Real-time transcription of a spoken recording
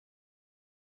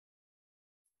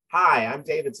Hi, I'm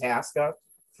David Tasca,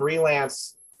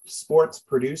 freelance sports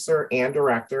producer and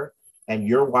director, and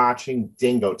you're watching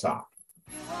Dingo Talk.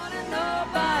 You want to know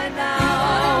by now.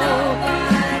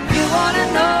 You want to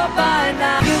know by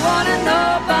now. You want to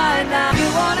know by now.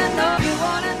 You want to know. You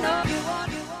want to know. You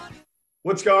want to.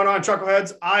 What's going on,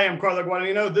 Chuckleheads? I am Carlo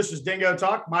Guadagnino. This is Dingo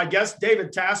Talk. My guest,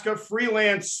 David Tasca,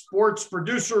 freelance sports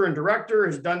producer and director,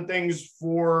 has done things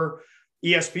for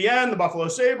ESPN, the Buffalo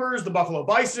Sabres, the Buffalo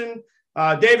Bison.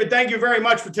 David, thank you very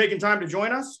much for taking time to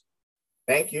join us.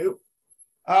 Thank you.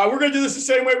 We're going to do this the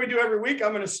same way we do every week.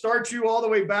 I'm going to start you all the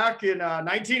way back in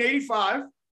 1985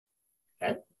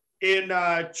 in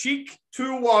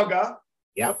Cheektowaga.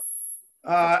 Yep.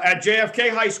 At JFK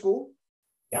High School.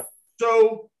 Yep.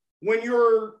 So when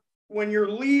you're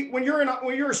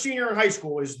a senior in high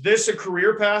school, is this a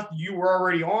career path you were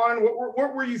already on?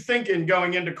 What were you thinking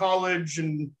going into college,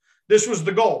 and this was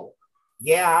the goal?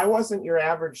 Yeah, I wasn't your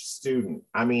average student.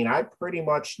 I mean, I pretty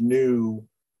much knew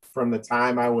from the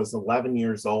time I was 11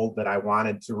 years old that I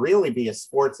wanted to really be a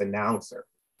sports announcer.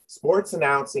 Sports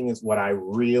announcing is what I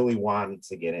really wanted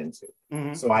to get into.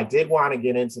 Mm-hmm. So I did want to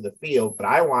get into the field, but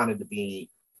I wanted to be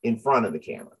in front of the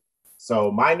camera. So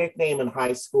my nickname in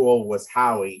high school was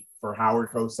Howie for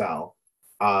Howard Cosell.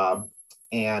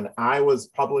 And I was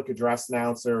public address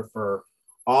announcer for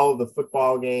all of the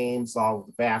football games, all of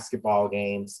the basketball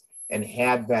games, and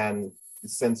had been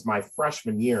since my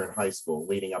freshman year in high school,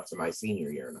 leading up to my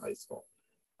senior year in high school.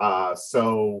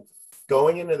 So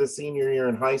going into the senior year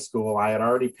in high school, I had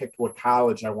already picked what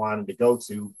college I wanted to go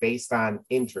to based on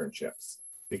internships,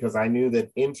 because I knew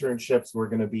that internships were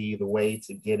going to be the way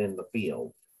to get in the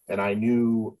field. And I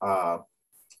knew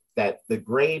that the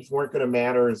grades weren't going to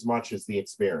matter as much as the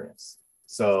experience.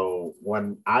 So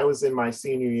when I was in my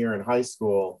senior year in high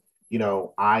school, you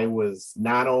know, I was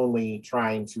not only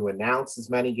trying to announce as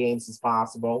many games as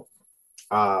possible,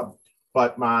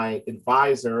 but my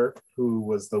advisor, who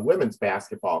was the women's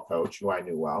basketball coach, who I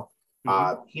knew well,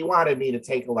 he wanted me to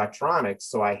take electronics.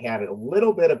 So I had a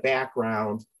little bit of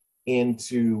background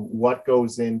into what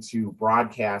goes into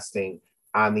broadcasting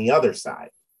on the other side,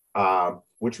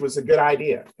 which was a good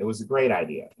idea. It was a great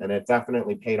idea, and it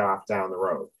definitely paid off down the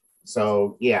road.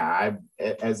 So yeah,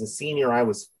 as a senior, I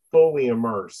was fully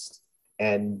immersed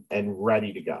and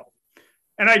ready to go.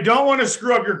 And I don't want to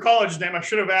screw up your college name. I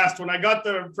should have asked when I got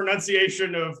the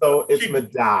pronunciation of. So it's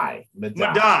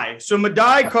Medaille. So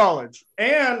Medaille College.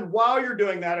 And while you're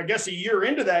doing that, I guess a year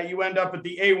into that, you end up at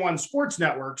the A1 Sports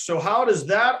Network. So how does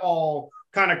that all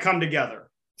kind of come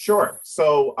together? Sure.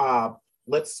 So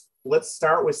let's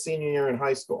start with senior year in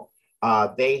high school.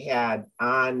 They had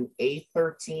on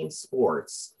A13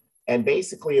 Sports, and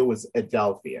basically it was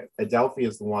Adelphia. Adelphia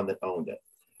is the one that owned it.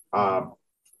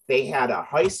 They had a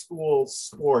high school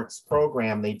sports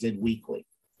program they did weekly.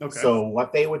 Okay. So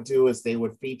what they would do is they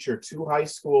would feature 2 high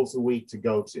schools a week to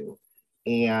go to,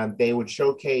 and they would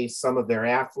showcase some of their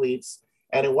athletes.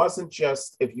 And it wasn't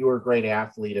just if you were a great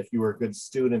athlete, if you were a good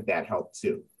student, that helped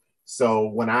too. So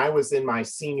when I was in my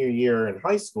senior year in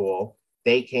high school,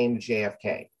 they came to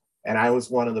JFK, and I was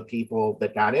one of the people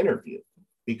that got interviewed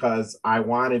because I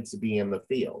wanted to be in the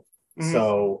field. Mm-hmm.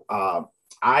 So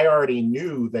I already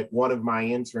knew that one of my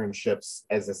internships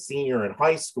as a senior in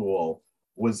high school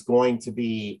was going to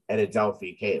be at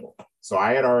Adelphia Cable. So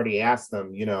I had already asked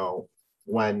them, you know,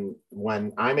 when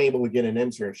I'm able to get an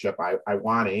internship, I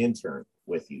want to intern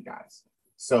with you guys.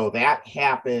 So that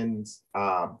happened.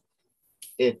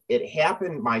 It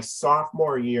happened my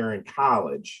sophomore year in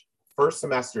college, first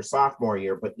semester sophomore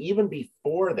year. But even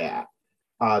before that,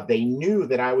 they knew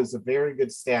that I was a very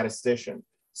good statistician.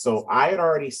 So I had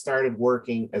already started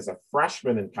working as a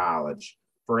freshman in college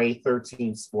for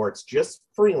A13 Sports, just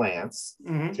freelance,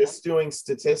 just doing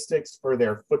statistics for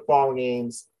their football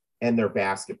games and their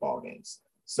basketball games.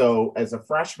 So as a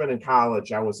freshman in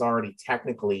college, I was already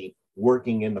technically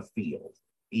working in the field,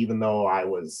 even though I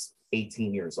was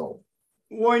 18 years old.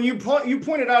 Well, you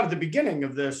pointed out at the beginning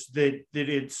of this that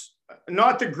it's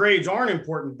not that grades aren't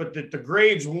important, but that the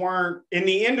grades weren't in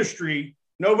the industry.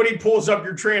 Nobody pulls up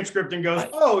your transcript and goes,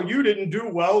 oh, you didn't do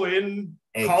well in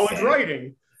college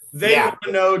writing. They want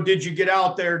to know, did you get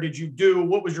out there? Did you do?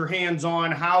 What was your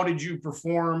hands-on? How did you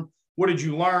perform? What did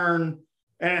you learn?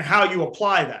 And how you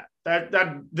apply that?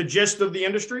 That the gist of the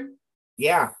industry?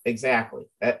 Yeah, exactly.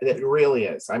 It really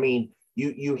is. I mean,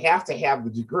 you have to have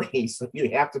the degree, so you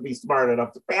have to be smart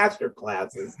enough to pass your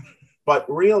classes. But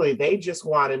really, they just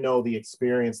want to know the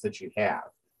experience that you have.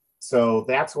 So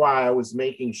that's why I was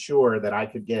making sure that I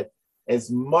could get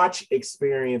as much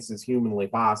experience as humanly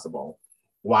possible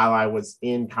while I was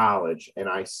in college. And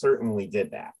I certainly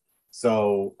did that.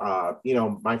 So,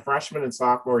 my freshman and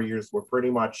sophomore years were pretty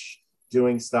much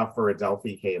doing stuff for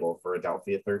Adelphia Cable for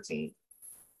Adelphia 13.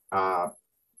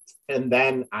 And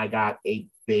then I got a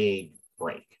big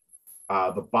break.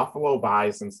 The Buffalo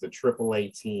Bisons, the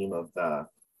AAA team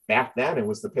back then, it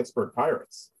was the Pittsburgh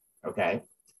Pirates. Okay.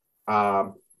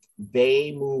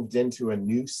 They moved into a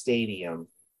new stadium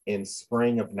in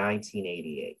spring of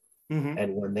 1988. Mm-hmm.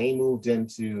 And when they moved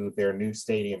into their new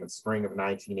stadium in spring of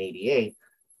 1988,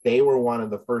 they were one of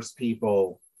the first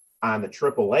people on the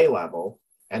AAA level,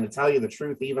 and to tell you the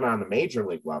truth, even on the major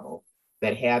league level,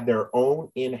 that had their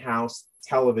own in-house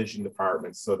television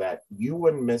department so that you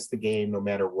wouldn't miss the game no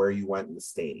matter where you went in the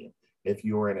stadium. If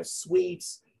you were in a suite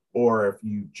or if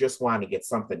you just wanted to get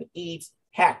something to eat,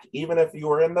 heck, even if you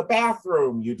were in the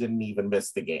bathroom, you didn't even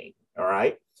miss the game. All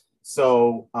right.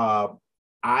 So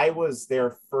I was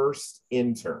their first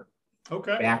intern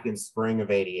back in spring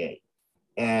of 88.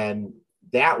 And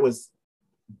that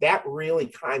really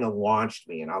kind of launched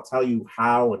me. And I'll tell you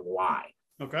how and why.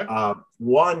 Okay.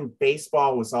 One,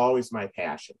 baseball was always my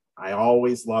passion. I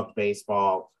always loved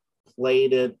baseball,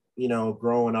 played it,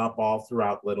 growing up all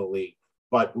throughout Little League,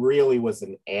 but really was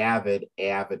an avid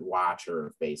watcher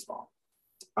of baseball.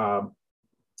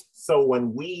 So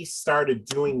when we started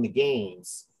doing the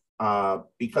games,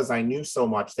 because I knew so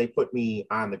much, they put me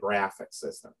on the graphics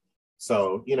system.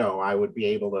 So, I would be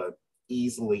able to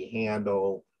easily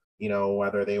handle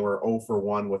whether they were 0 for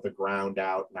 1 with a ground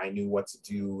out, and I knew what to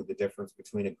do, the difference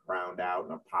between a ground out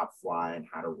and a pop fly and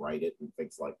how to write it and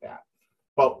things like that.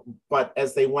 But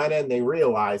as they went in, they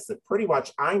realized that pretty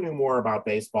much I knew more about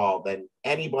baseball than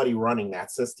anybody running that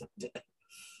system did.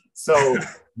 So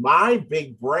my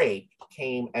big break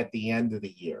came at the end of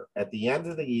the year. At the end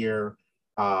of the year,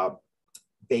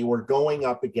 they were going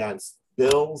up against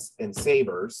Bills and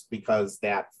Sabres because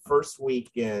that first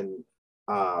week in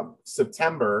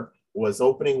September was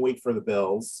opening week for the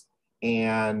Bills,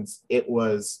 and it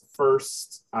was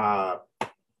first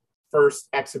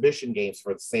exhibition games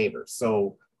for the Sabres.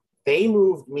 So they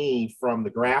moved me from the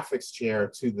graphics chair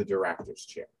to the director's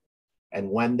chair. And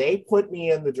when they put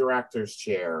me in the director's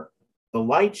chair, the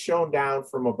light shone down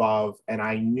from above, and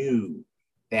I knew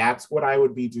that's what I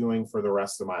would be doing for the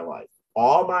rest of my life.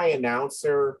 All my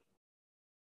announcer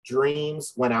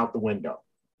dreams went out the window,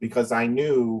 because I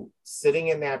knew sitting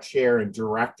in that chair and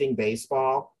directing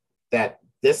baseball that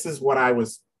this is what I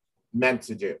was meant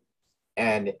to do.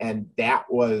 And that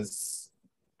was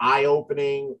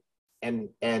eye-opening. And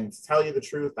to tell you the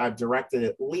truth, I've directed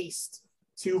at least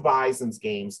 2 Bisons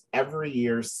games every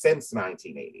year since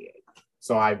 1988.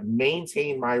 So I've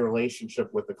maintained my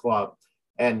relationship with the club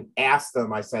and asked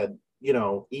them, I said,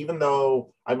 even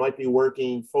though I might be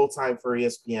working full-time for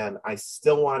ESPN, I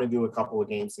still want to do a couple of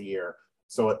games a year.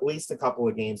 So at least a couple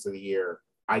of games of the year,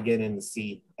 I get in the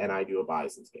seat and I do a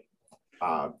Bisons game.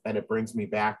 And it brings me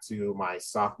back to my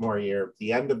sophomore year,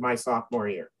 the end of my sophomore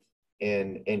year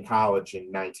in college in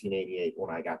 1988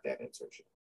 when I got that internship.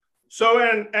 So,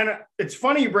 and it's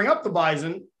funny you bring up the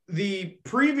Bison. We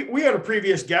had a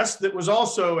previous guest that was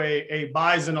also a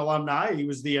Bison alumni. He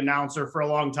was the announcer for a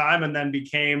long time and then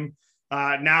became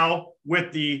now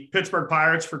with the Pittsburgh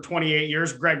Pirates for 28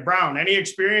 years, Greg Brown. Any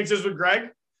experiences with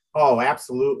Greg? Oh,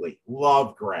 absolutely.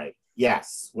 Love Greg.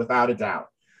 Yes, without a doubt.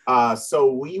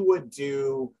 So we would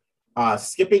do,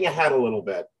 skipping ahead a little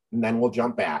bit, and then we'll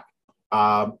jump back.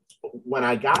 When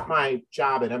I got my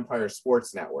job at Empire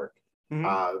Sports Network,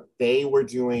 they were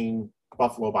doing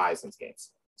Buffalo Bisons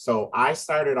games. So I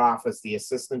started off as the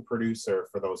assistant producer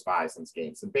for those Bisons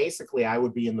games. And basically, I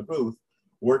would be in the booth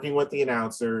working with the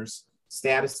announcers,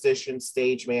 statistician,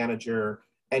 stage manager,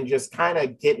 and just kind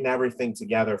of getting everything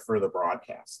together for the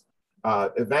broadcast.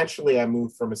 Eventually, I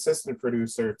moved from assistant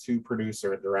producer to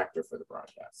producer and director for the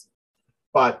broadcast.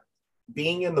 But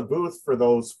being in the booth for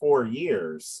those 4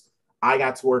 years, I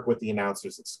got to work with the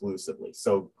announcers exclusively.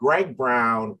 So Greg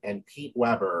Brown and Pete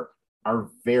Weber are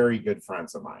very good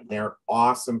friends of mine. They're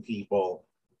awesome people.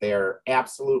 They're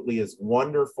absolutely as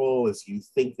wonderful as you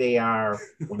think they are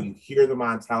when you hear them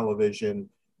on television.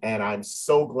 And I'm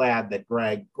so glad that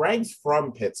Greg's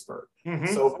from Pittsburgh.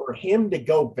 So for him to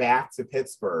go back to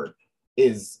Pittsburgh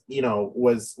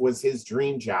was his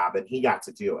dream job, and he got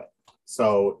to do it.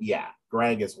 So yeah,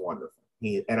 Greg is wonderful.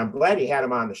 And I'm glad he had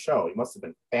him on the show. He must have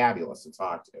been fabulous to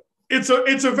talk to.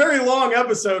 It's a very long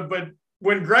episode, but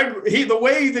when Greg, the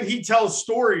way that he tells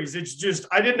stories, it's just,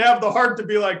 I didn't have the heart to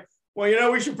be like,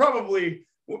 well, we should probably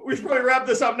wrap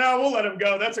this up now. We'll let him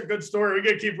go. That's a good story. We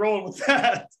got to keep rolling with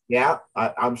that. Yeah,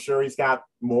 I'm sure he's got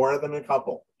more than a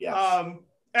couple. Yes.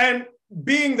 And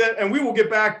being that, and we will get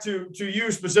back to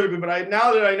you specifically, but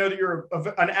now that I know that you're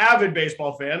an avid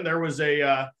baseball fan, there was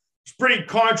a It's a pretty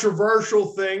controversial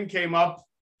thing came up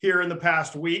here in the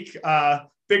past week.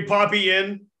 Big Papi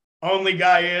in, only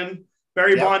guy in.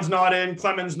 Barry Bonds not in,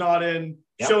 Clemens not in,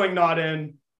 Schilling not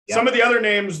in. Some of the other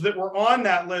names that were on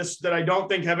that list that I don't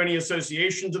think have any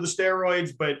association to the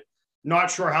steroids, but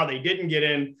not sure how they didn't get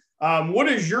in. What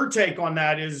is your take on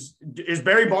that? Is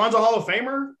Barry Bonds a Hall of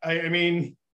Famer? I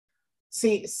mean,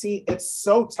 see, it's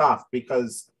so tough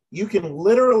because you can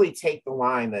literally take the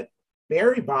line that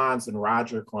Barry Bonds and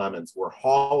Roger Clemens were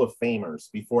Hall of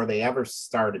Famers before they ever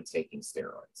started taking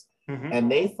steroids.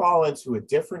 And they fall into a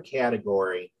different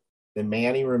category than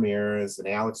Manny Ramirez and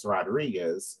Alex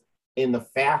Rodriguez in the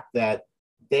fact that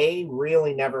they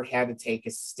really never had to take a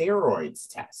steroids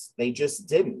test. They just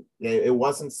didn't. It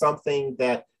wasn't something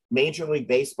that Major League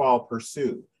Baseball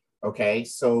pursued. Okay,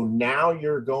 so now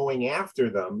you're going after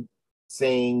them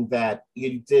saying that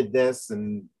you did this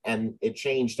and it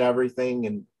changed everything.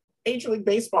 And Major League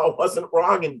Baseball wasn't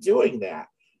wrong in doing that.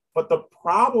 But the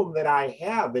problem that I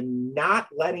have in not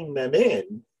letting them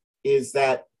in is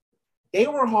that they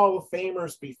were Hall of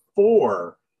Famers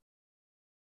before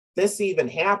this even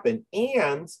happened,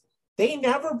 and they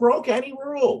never broke any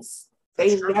rules.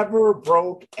 They never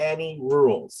broke any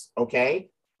rules, okay?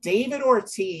 David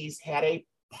Ortiz had a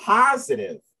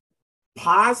positive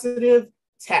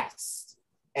test,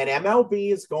 and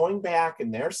MLB is going back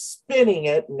and they're spinning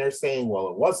it and they're saying, well,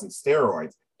 it wasn't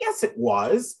steroids. Yes, it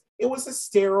was. It was a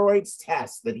steroids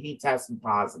test that he tested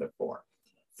positive for.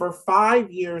 For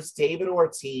 5 years, David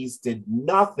Ortiz did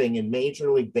nothing in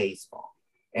Major League Baseball.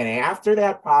 And after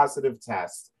that positive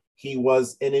test, he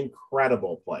was an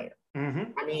incredible player.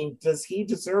 I mean, does he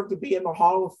deserve to be in the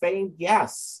Hall of Fame?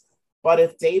 Yes. But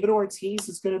if David Ortiz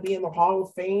is going to be in the Hall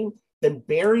of Fame, then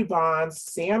Barry Bonds,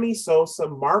 Sammy Sosa,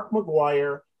 Mark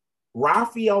McGwire,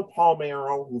 Rafael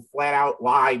Palmeiro, who flat out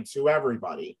lied to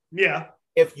everybody. Yeah.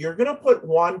 If you're going to put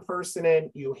one person in,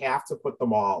 you have to put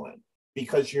them all in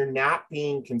because you're not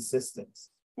being consistent.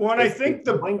 Well, and I think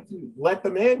you're going to let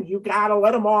them in, you got to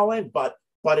let them all in. But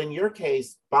in your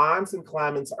case, Bonds and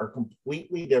Clemens are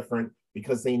completely different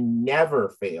because they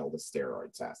never failed a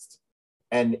steroid test.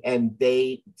 And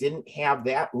they didn't have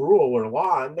that rule or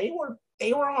law, and they were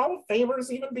Hall of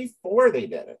Famers even before they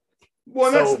did it.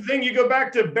 Well, that's the thing. You go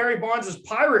back to Barry Bonds'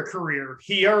 Pirate career.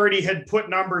 He already had put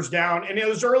numbers down. And in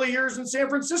those early years in San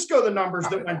Francisco, the numbers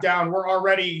that went down were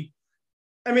already,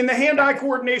 I mean, the hand-eye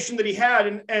coordination that he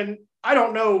had. And I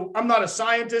don't know, I'm not a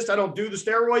scientist. I don't do the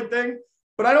steroid thing.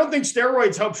 But I don't think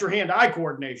steroids helps your hand-eye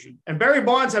coordination. And Barry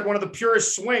Bonds had one of the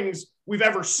purest swings we've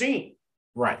ever seen.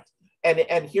 Right.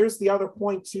 And here's the other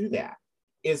point to that,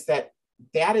 is that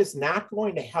is not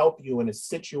going to help you in a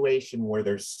situation where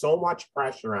there's so much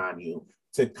pressure on you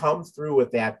to come through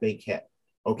with that big hit.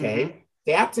 Okay.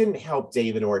 That didn't help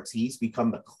David Ortiz become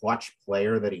the clutch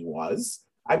player that he was.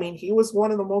 I mean, he was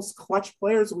one of the most clutch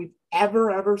players we've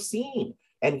ever seen.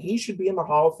 And he should be in the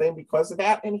Hall of Fame because of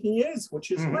that. And he is,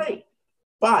 which is great.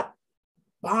 But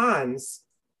Bonds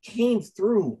came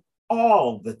through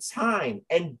all the time,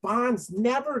 and Bonds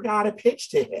never got a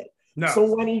pitch to hit. No.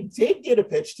 So when he did get a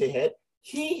pitch to hit,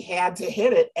 he had to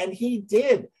hit it, and he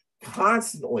did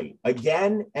constantly,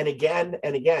 again and again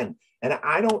and again. And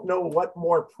I don't know what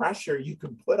more pressure you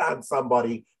could put on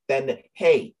somebody than,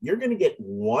 hey, you're going to get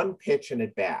one pitch in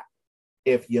at bat.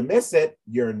 If you miss it,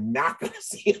 you're not going to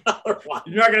see another one.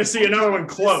 You're not going to see another one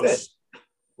close.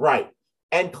 Right.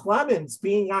 And Clemens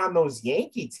being on those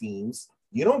Yankee teams,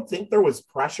 you don't think there was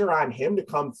pressure on him to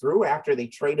come through after they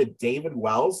traded David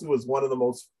Wells, who was one of the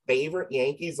most favorite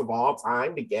Yankees of all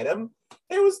time, to get him?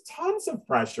 There was tons of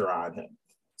pressure on him.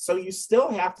 So you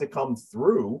still have to come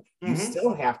through. You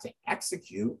still have to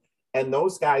execute. And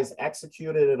those guys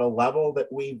executed at a level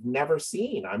that we've never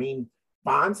seen. I mean,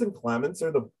 Bonds and Clemens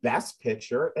are the best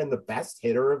pitcher and the best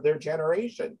hitter of their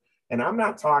generation. And I'm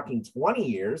not talking 20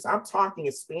 years. I'm talking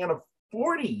a span of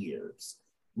 40 years.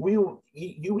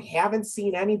 You haven't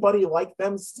seen anybody like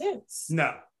them since.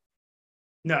 No.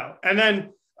 And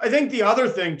then I think the other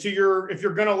thing if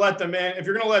you're going to let them in, if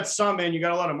you're going to let some in, you got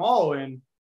to let them all in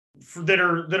that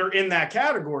are in that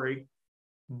category.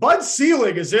 Bud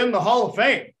Selig is in the Hall of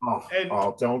Fame.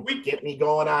 Don't get me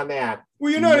going on that.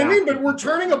 Well, you know what I mean? But we're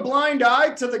turning a blind eye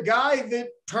to the guy that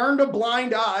turned a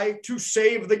blind eye to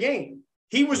save the game.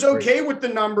 He was okay with the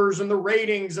numbers and the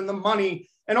ratings and the money.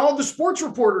 And all the sports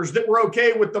reporters that were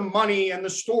okay with the money and the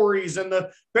stories and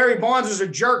the Barry Bonds is a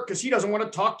jerk because he doesn't want to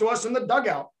talk to us in the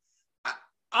dugout.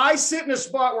 I sit in a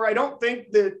spot where I don't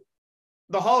think that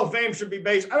the Hall of Fame should be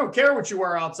based. I don't care what you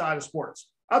are outside of sports.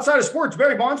 Outside of sports,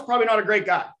 Barry Bonds probably not a great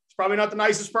guy. He's probably not the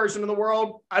nicest person in the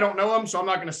world. I don't know him, so I'm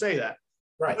not going to say that.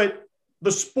 Right. But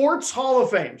the sports Hall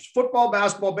of Fames, football,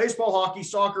 basketball, baseball, hockey,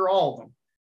 soccer, all of them,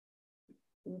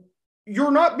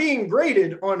 you're not being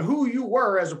graded on who you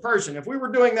were as a person. If we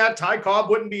were doing that, Ty Cobb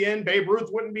wouldn't be in, Babe Ruth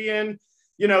wouldn't be in.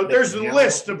 You know, there's a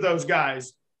list of those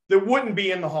guys that wouldn't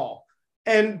be in the Hall.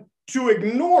 And to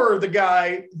ignore the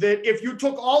guy that if you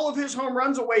took all of his home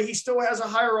runs away, he still has a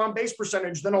higher on base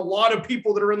percentage than a lot of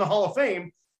people that are in the Hall of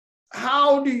Fame.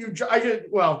 How do you,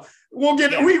 we'll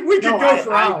get, we could go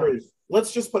for hours.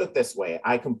 Let's just put it this way.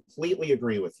 I completely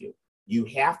agree with you. You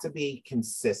have to be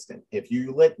consistent. If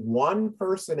you let one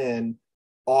person in,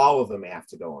 all of them have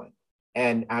to go in.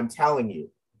 And I'm telling you,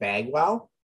 Bagwell,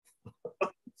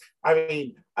 I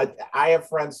mean, I have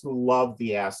friends who love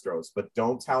the Astros, but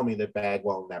don't tell me that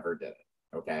Bagwell never did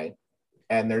it. Okay.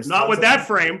 And there's not with that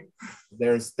frame.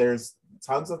 There's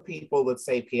tons of people that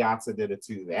say Piazza did it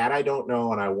too. That I don't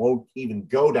know. And I won't even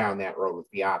go down that road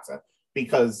with Piazza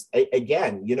because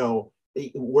again, you know,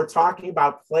 we're talking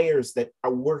about players that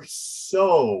were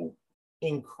so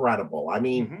incredible. I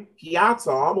mean,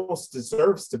 Piazza almost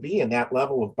deserves to be in that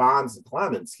level of Bonds and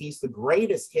Clemens. He's the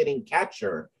greatest hitting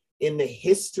catcher in the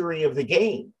history of the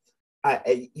game.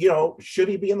 You know, should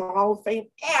he be in the Hall of Fame?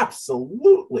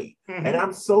 Absolutely. And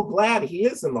I'm so glad he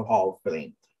is in the Hall of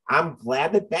Fame. I'm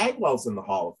glad that Bagwell's in the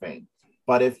Hall of Fame.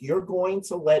 But if you're going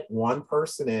to let one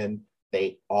person in,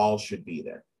 they all should be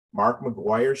there. Mark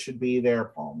McGwire should be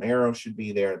there. Palmeiro should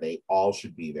be there. They all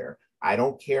should be there. I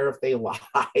don't care if they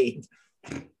lied.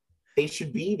 They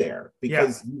should be there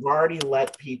because you've already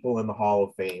let people in the Hall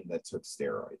of Fame that took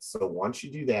steroids. So once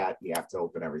you do that, you have to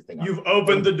open everything up. You've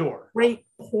opened the door. Great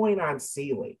point on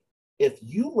Selig. If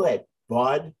you let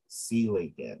Bud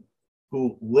Selig in,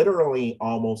 who literally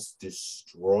almost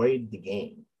destroyed the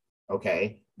game,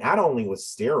 okay, not only with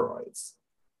steroids,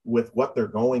 with what they're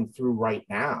going through right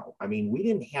now. I mean, we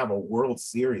didn't have a World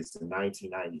Series in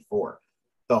 1994.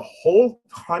 The whole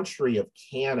country of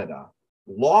Canada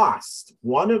lost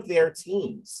one of their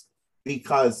teams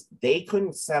because they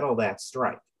couldn't settle that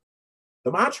strike.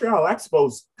 The Montreal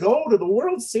Expos go to the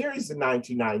World Series in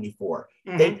 1994.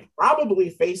 They probably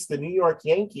faced the New York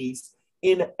Yankees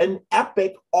in an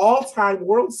epic all-time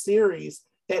World Series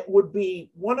that would be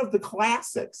one of the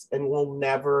classics, and we'll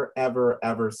never, ever,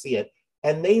 ever see it.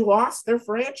 And they lost their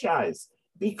franchise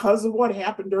because of what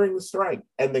happened during the strike.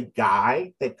 And the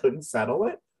guy that couldn't settle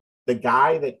it, the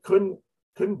guy that couldn't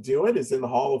do it is in the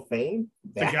Hall of Fame.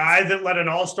 The guy that let an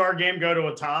all-star game go to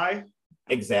a tie.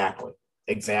 Exactly.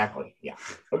 Yeah.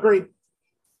 Agreed.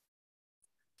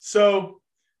 So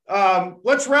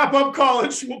let's wrap up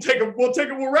college.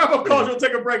 We'll wrap up college. We'll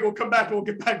take a break. We'll come back and we'll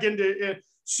get back into it.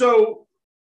 So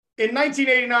in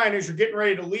 1989, as you're getting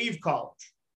ready to leave college,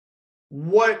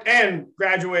 and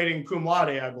graduating cum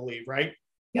laude, I believe, right?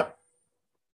 Yep.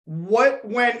 What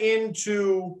went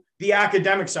into the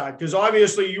academic side? Because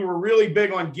obviously you were really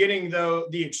big on getting the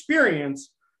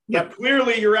experience, but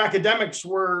clearly your academics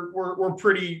were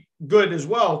pretty good as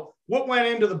well. What went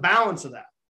into the balance of that?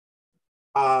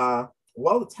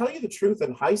 Well, to tell you the truth,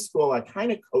 in high school, I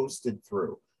kind of coasted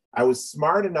through. I was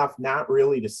smart enough not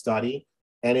really to study.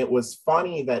 And it was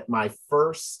funny that I'm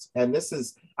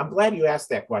glad you asked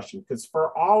that question, because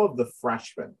for all of the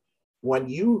freshmen, when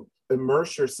you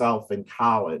immerse yourself in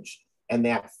college and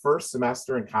that first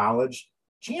semester in college,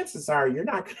 chances are you're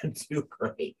not going to do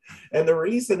great. And the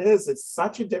reason is it's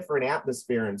such a different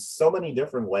atmosphere in so many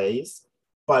different ways.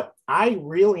 But I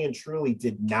really and truly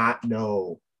did not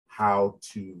know how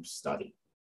to study.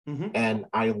 And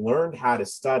I learned how to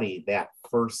study that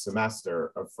first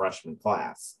semester of freshman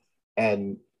class.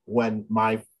 And when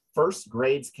my first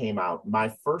grades came out,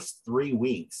 my first 3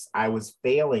 weeks, I was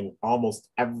failing almost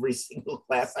every single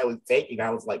class I was taking. I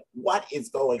was like, what is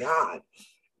going on?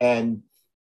 And,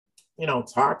 you know,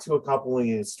 talked to a couple of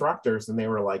instructors and they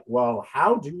were like, well,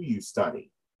 how do you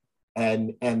study?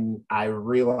 And I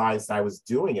realized I was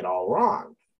doing it all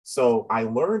wrong. So I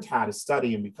learned how to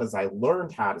study. And because I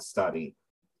learned how to study,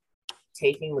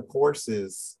 taking the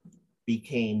courses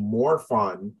became more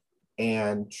fun.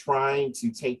 And trying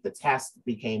to take the test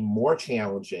became more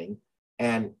challenging.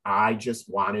 And I just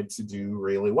wanted to do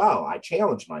really well. I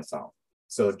challenged myself.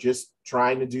 So just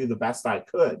trying to do the best I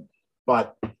could.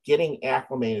 But getting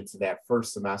acclimated to that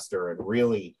first semester and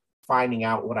really finding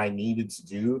out what I needed to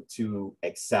do to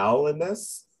excel in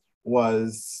this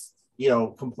was, you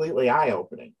know, completely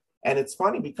eye-opening. And it's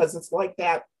funny because it's like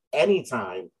that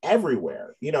anytime,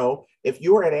 everywhere. You know, if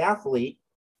you're an athlete,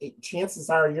 chances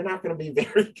are you're not going to be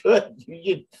very good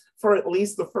for at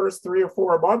least the first 3 or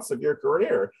 4 months of your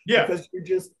career. Because you're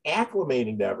just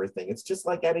acclimating to everything. It's just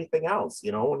like anything else.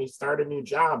 You know, when you start a new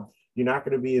job, you're not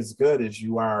going to be as good as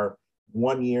you are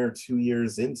 1 year, 2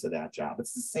 years into that job.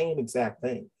 It's the same exact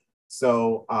thing.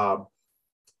 So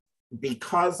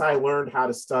because I learned how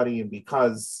to study and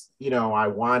because, I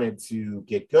wanted to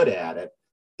get good at it,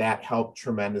 that helped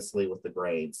tremendously with the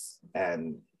grades.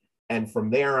 And from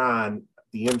there on,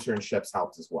 the internships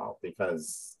helped as well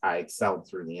because I excelled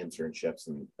through the internships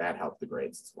and that helped the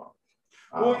grades as well.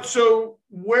 Well, so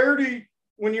when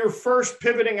you're first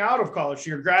pivoting out of college,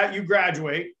 you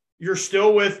graduate, you're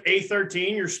still with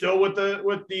A13, you're still with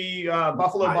the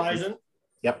Buffalo Bison.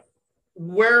 Yep.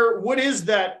 What is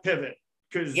that pivot?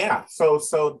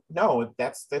 So no,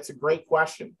 that's a great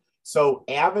question. So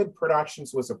Avid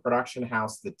Productions was a production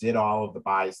house that did all of the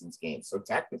Bison's games. So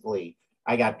technically,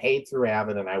 I got paid through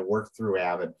Avid and I worked through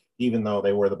Avid, even though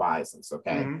they were the Bisons.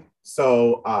 Okay. Mm-hmm.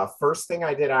 So first thing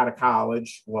I did out of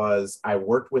college was I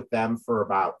worked with them for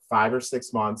about 5 or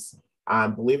 6 months.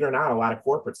 Believe it or not, a lot of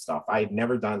corporate stuff. I had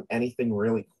never done anything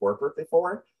really corporate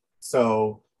before.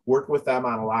 So worked with them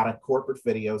on a lot of corporate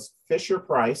videos. Fisher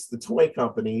Price, the toy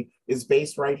company, is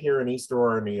based right here in East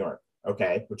Aurora, New York.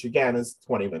 Okay. Which again is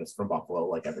 20 minutes from Buffalo,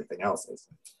 like everything else is.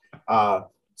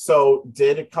 So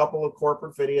did a couple of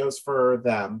corporate videos for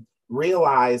them,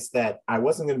 realized that I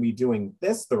wasn't going to be doing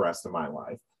this the rest of my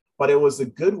life, but it was a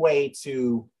good way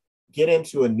to get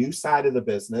into a new side of the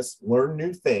business, learn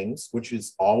new things, which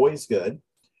is always good,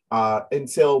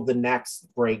 until the next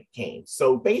break came.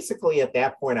 So basically at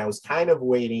that point, I was kind of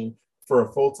waiting for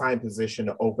a full-time position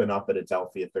to open up at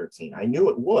Adelphia 13. I knew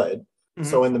it would. Mm-hmm.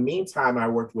 So in the meantime, I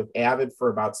worked with Avid for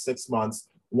about 6 months,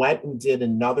 went and did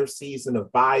another season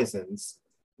of Bisons,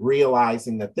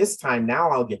 realizing that this time now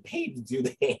I'll get paid to do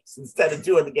the games instead of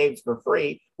doing the games for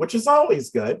free, which is always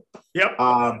good. Yep.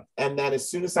 And then as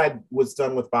soon as I was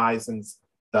done with Bisons,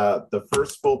 the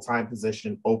first full-time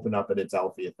position opened up at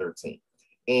Adelphia 13.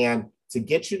 And to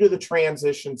get you to the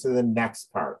transition to the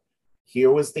next part, here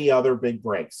was the other big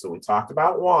break. So we talked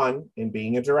about one, in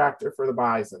being a director for the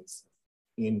Bisons.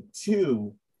 In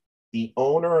two, the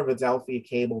owner of Adelphia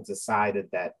Cable decided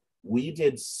that we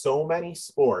did so many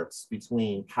sports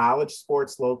between college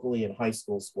sports locally and high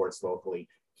school sports locally.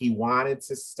 He wanted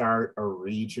to start a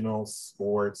regional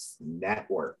sports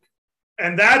network.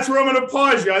 And that's where I'm going to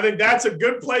pause you. I think that's a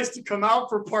good place to come out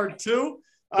for part two.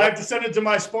 Yep. I have to send it to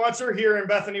my sponsor here in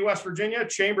Bethany, West Virginia,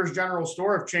 Chambers General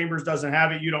Store. If Chambers doesn't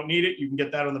have it, you don't need it. You can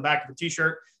get that on the back of a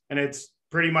t-shirt. And it's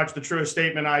pretty much the truest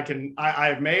statement I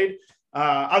have made.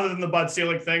 Other than the Bud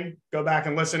Selig thing, go back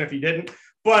and listen if you didn't.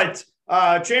 But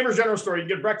Chambers General Store, you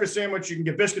can get breakfast sandwich, you can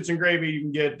get biscuits and gravy, you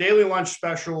can get daily lunch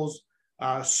specials,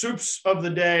 soups of the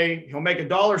day. He'll make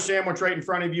 $1 sandwich right in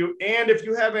front of you. And if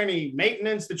you have any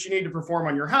maintenance that you need to perform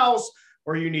on your house,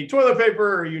 or you need toilet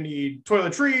paper, or you need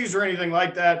toiletries or anything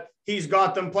like that, he's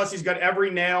got them. Plus he's got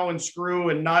every nail and screw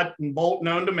and nut and bolt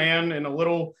known to man in a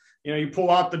little, you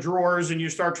pull out the drawers and you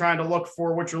start trying to look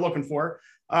for what you're looking for.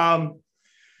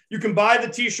 You can buy the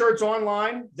t-shirts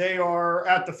online. They are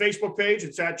at the Facebook page.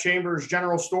 It's at Chambers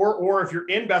General Store. Or if you're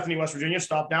in Bethany, West Virginia,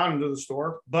 stop down into the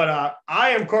store. But I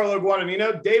am Carlo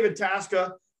Guadagnino. David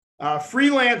Tasca,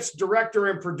 freelance director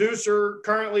and producer,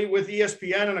 currently with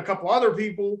ESPN and a couple other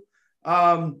people.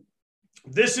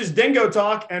 This is Dingo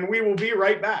Talk, and we will be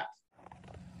right back.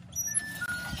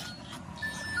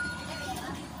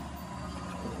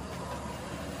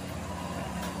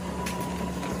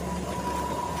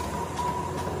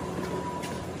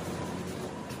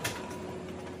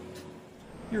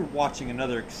 You're watching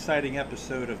another exciting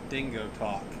episode of Dingo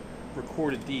Talk,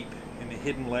 recorded deep in the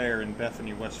hidden lair in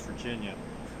Bethany, West Virginia,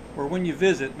 where when you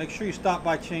visit, make sure you stop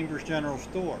by Chambers General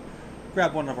Store.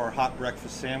 Grab one of our hot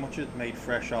breakfast sandwiches made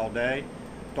fresh all day.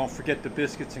 Don't forget the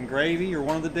biscuits and gravy or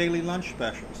one of the daily lunch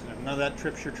specials. And if none of that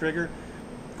trips your trigger,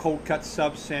 cold cut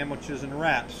sub sandwiches and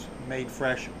wraps made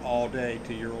fresh all day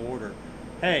to your order.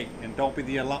 Hey, and don't be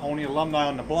the only alumni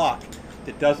on the block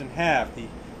that doesn't have the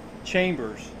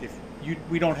Chambers. If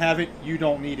we don't have it, you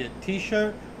don't need it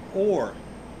t-shirt, or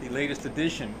the latest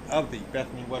edition of the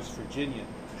Bethany, West Virginia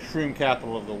shroom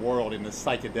capital of the world in the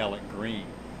psychedelic green.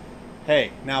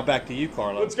 Hey, now back to you,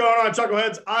 Carlo. What's going on,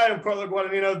 Chuckleheads? I am Carlo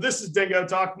Guadagnino. This is Dingo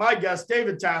Talk. My guest,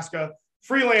 David Tasca,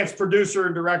 freelance producer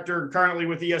and director, currently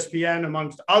with ESPN,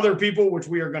 amongst other people, which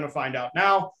we are going to find out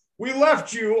now. We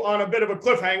left you on a bit of a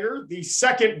cliffhanger, the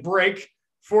second break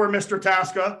for Mr.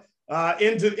 Tasca.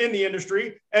 In the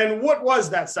industry. And what was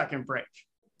that second break?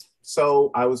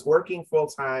 So I was working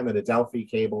full-time at Adelphia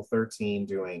Cable 13,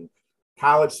 doing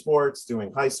college sports,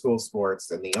 doing high school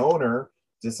sports, and the owner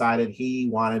decided he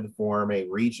wanted to form a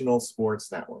regional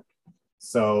sports network.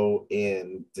 So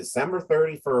in December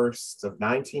 31st of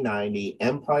 1990,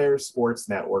 Empire Sports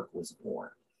Network was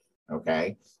born.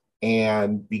 Okay.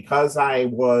 And because I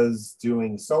was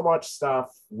doing so much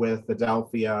stuff with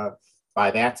Adelphia,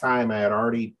 by that time I had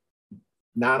already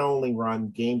not only run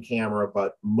game camera,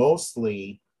 but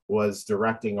mostly was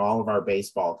directing all of our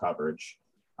baseball coverage,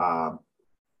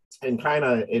 and kind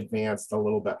of advanced a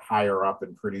little bit higher up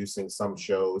in producing some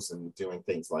shows and doing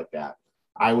things like that.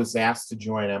 I was asked to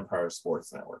join Empire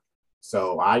Sports Network.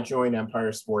 So I joined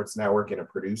Empire Sports Network in a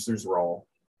producer's role.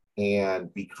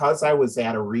 And because I was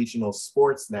at a regional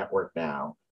sports network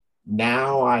now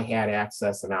I had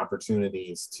access and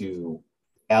opportunities to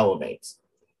elevate.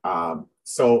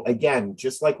 So again,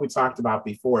 just like we talked about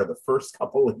before, the first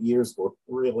couple of years were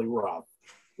really rough.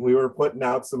 We were putting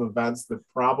out some events that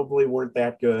probably weren't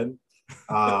that good.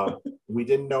 We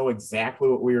didn't know exactly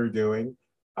what we were doing.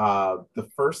 The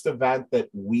first event that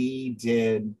we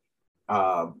did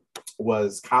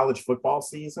was college football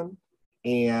season.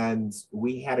 And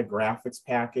we had a graphics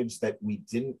package that we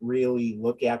didn't really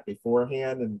look at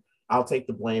beforehand. And I'll take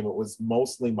the blame. It was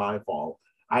mostly my fault.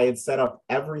 I had set up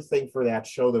everything for that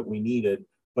show that we needed,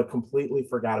 but completely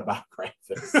forgot about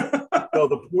graphics. So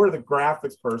the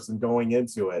graphics person going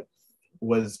into it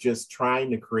was just trying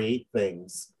to create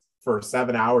things for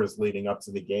 7 hours leading up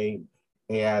to the game.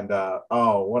 And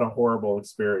what a horrible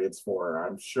experience for her.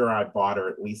 I'm sure I bought her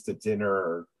at least a dinner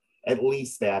or at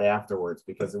least that afterwards,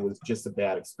 because it was just a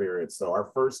bad experience. So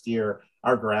our first year,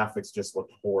 our graphics just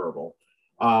looked horrible.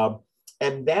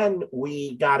 And then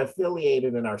we got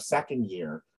affiliated in our second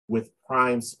year with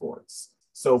Prime Sports.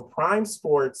 So Prime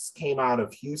Sports came out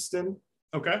of Houston.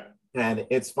 Okay. And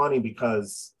it's funny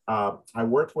because I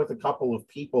worked with a couple of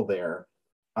people there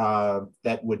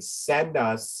that would send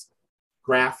us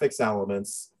graphics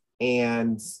elements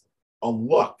and a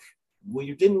look. Well,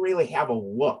 you didn't really have a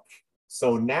look.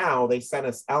 So now they sent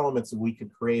us elements and we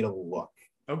could create a look.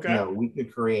 Okay. We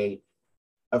could create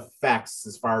effects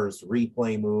as far as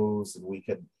replay moves, and we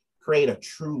could create a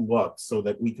true look so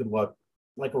that we could look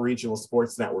like a regional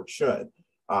sports network should.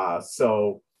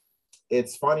 So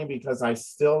it's funny because I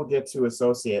still get to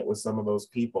associate with some of those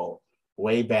people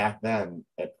way back then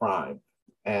at Prime.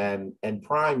 And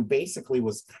Prime basically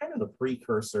was kind of the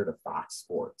precursor to Fox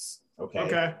Sports.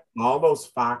 Okay. All those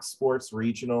Fox Sports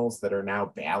regionals that are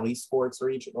now Bally Sports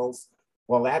regionals,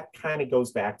 well, that kind of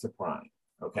goes back to Prime.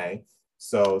 Okay.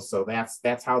 So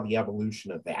that's how the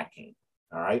evolution of that came.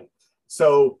 All right.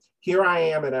 So here I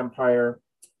am at Empire,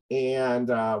 and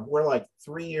we're like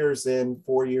 4 years in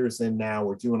now.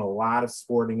 We're doing a lot of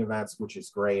sporting events, which is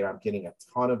great. I'm getting a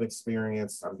ton of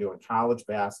experience. I'm doing college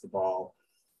basketball,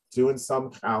 doing some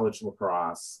college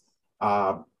lacrosse,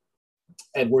 and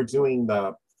we're doing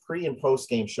the pre and post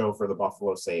game show for the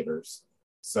Buffalo Sabres.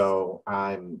 So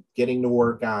I'm getting to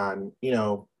work on,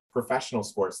 professional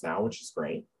sports now, which is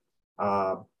great.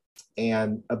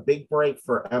 And a big break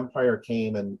for Empire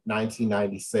came in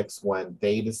 1996 when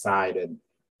they decided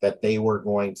that they were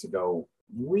going to go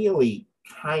really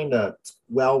kind of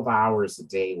 12 hours a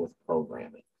day with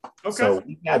programming. Okay. So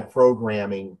we had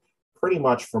programming pretty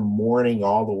much from morning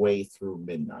all the way through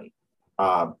midnight.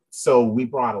 So we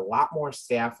brought a lot more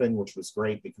staff in, which was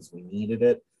great because we needed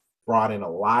it, brought in a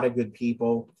lot of good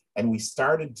people, and we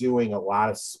started doing a lot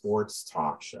of sports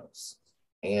talk shows.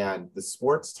 And the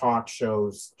sports talk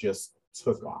shows just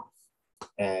took off.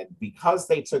 And because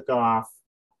they took off,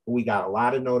 we got a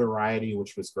lot of notoriety,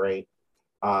 which was great.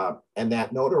 And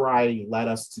that notoriety led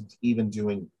us to even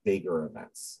doing bigger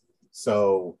events.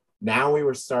 So now we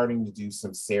were starting to do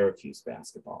some Syracuse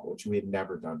basketball, which we had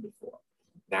never done before.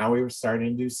 Now we were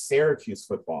starting to do Syracuse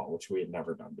football, which we had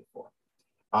never done before.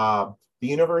 The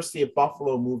University of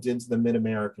Buffalo moved into the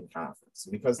Mid-American Conference.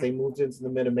 And because they moved into the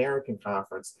Mid-American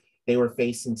Conference, they were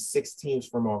facing 6 teams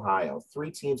from Ohio, 3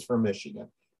 teams from Michigan,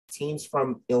 teams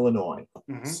from Illinois.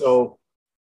 Mm-hmm. So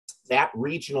that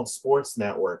regional sports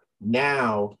network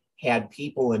now had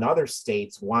people in other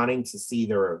states wanting to see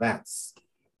their events.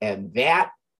 And that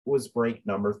was break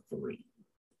number 3.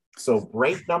 So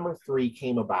break number 3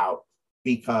 came about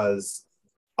because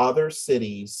other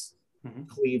cities, mm-hmm.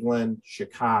 Cleveland,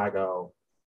 Chicago,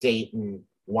 Dayton,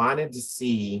 wanted to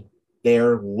see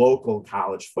their local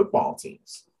college football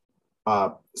teams.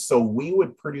 So we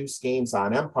would produce games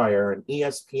on Empire, and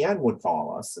ESPN would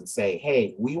call us and say,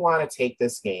 hey, we want to take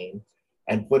this game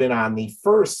and put it on the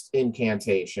first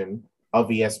incantation of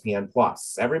ESPN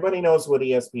Plus. Everybody knows what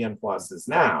ESPN Plus is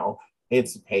now.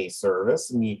 It's a pay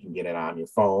service, and you can get it on your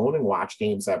phone and watch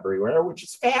games everywhere, which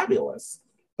is fabulous.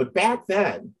 But back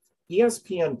then,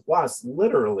 ESPN Plus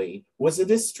literally was a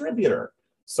distributor.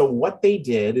 So what they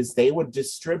did is they would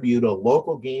distribute a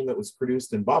local game that was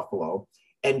produced in Buffalo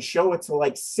and show it to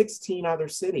like 16 other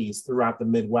cities throughout the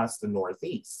Midwest and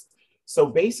Northeast. So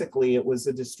basically, it was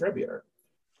a distributor.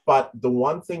 But the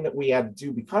one thing that we had to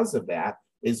do because of that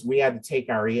is we had to take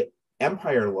our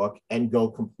Empire look and go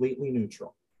completely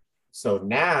neutral. So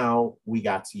now we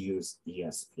got to use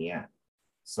ESPN.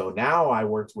 So now I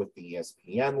worked with the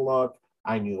ESPN look.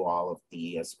 I knew all of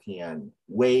the ESPN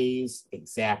ways,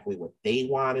 exactly what they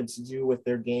wanted to do with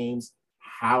their games,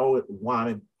 how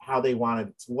they wanted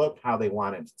it to look, how they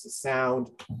wanted it to sound.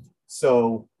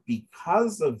 So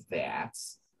because of that,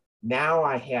 now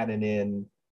I had an in,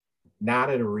 not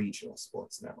at a regional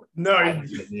sports network. No, I had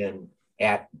an in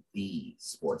at the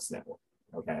sports network.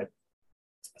 Okay.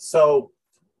 So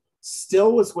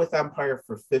still was with Empire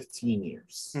for 15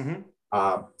 years. Mm-hmm.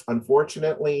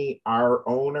 Unfortunately, our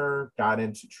owner got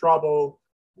into trouble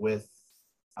with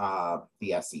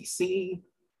the SEC,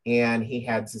 and he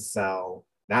had to sell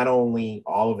not only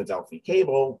all of Adelphi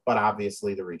Cable, but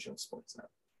obviously the regional sports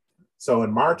network. So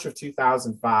in March of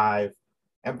 2005,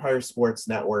 Empire Sports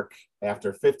Network,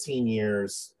 after 15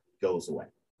 years, goes away.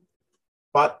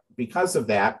 But because of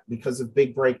that, because of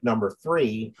big break number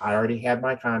 3, I already had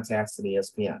my contacts at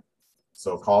ESPN.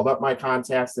 So called up my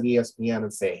contacts at ESPN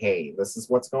and say, hey, this is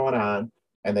what's going on.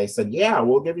 And they said, yeah,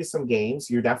 we'll give you some games.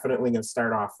 You're definitely going to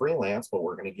start off freelance, but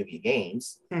we're going to give you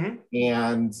games. Mm-hmm.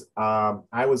 And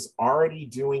I was already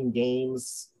doing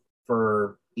games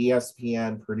for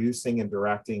ESPN, producing and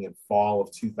directing in fall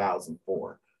of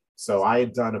 2004. So I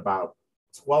had done about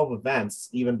 12 events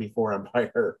even before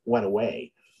Empire went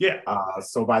away. Yeah.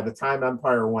 So by the time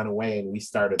Empire went away and we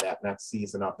started that next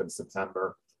season up in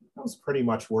September, I was pretty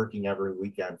much working every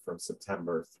weekend from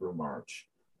September through March,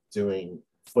 doing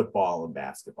football and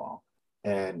basketball,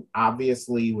 and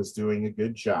obviously was doing a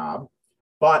good job.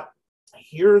 But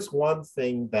here's one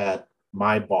thing that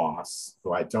my boss,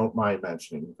 who I don't mind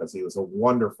mentioning because he was a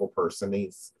wonderful person,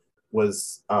 he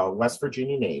was a West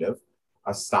Virginia native,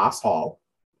 Stas Hall,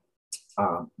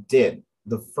 did.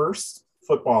 The first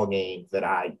football game that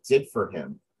I did for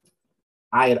him,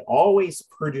 I had always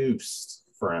produced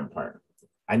for Empire.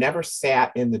 I never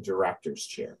sat in the director's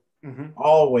chair,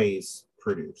 always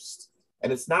produced.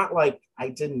 And it's not like I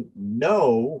didn't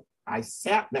know. I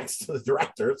sat next to the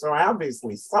director, so I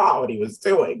obviously saw what he was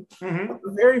doing. But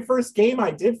the very first game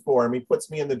I did for him, he puts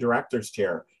me in the director's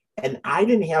chair. And I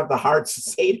didn't have the heart to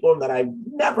say to him that I've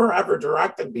never, ever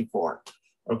directed before.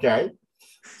 Okay.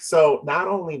 So not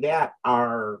only that,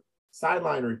 our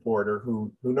sideline reporter,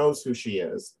 who knows who she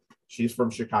is, she's from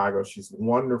Chicago. She's a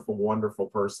wonderful, wonderful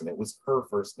person. It was her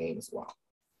first name as well.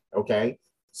 Okay.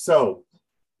 So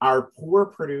our poor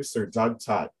producer, Doug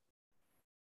Tutt,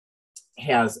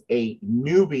 has a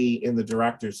newbie in the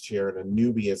director's chair and a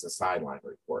newbie as a sideline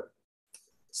reporter.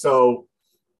 So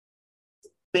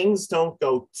things don't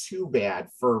go too bad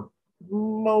for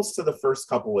most of the first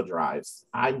couple of drives.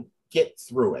 I get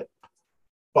through it.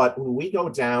 But when we go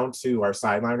down to our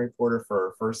sideline reporter for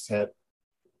our first hit,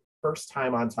 first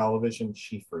time on television,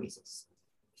 she freezes.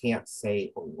 Can't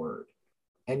say a word.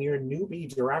 And your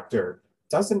newbie director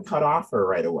doesn't cut off her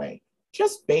right away.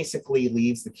 Just basically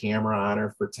leaves the camera on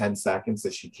her for 10 seconds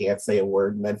that she can't say a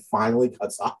word and then finally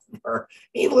cuts off of her.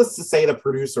 Needless to say, the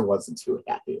producer wasn't too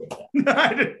happy with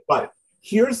that. But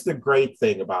here's the great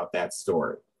thing about that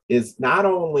story is not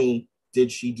only did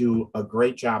she do a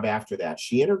great job after that,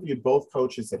 she interviewed both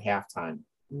coaches at halftime,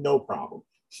 no problem.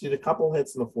 She did a couple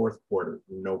hits in the fourth quarter,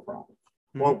 no problem.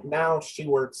 Well, now she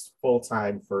works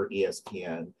full-time for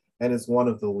ESPN and is one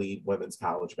of the lead women's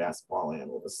college basketball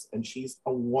analysts. And she's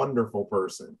a wonderful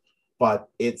person. But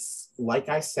it's like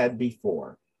I said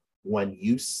before, when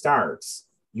you start,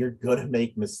 you're going to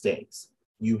make mistakes.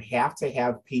 You have to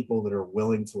have people that are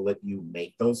willing to let you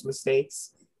make those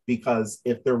mistakes, because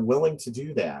if they're willing to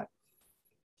do that,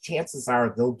 chances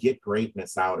are they'll get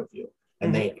greatness out of you.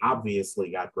 And they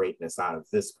obviously got greatness out of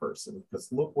this person,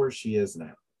 because look where she is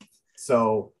now.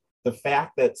 So the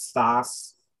fact that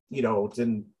Stas,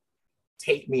 didn't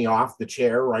take me off the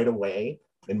chair right away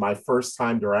in my first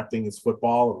time directing his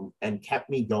football and kept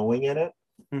me going in it,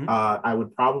 I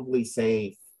would probably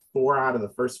say 4 out of the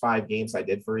first 5 games I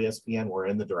did for ESPN were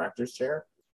in the director's chair.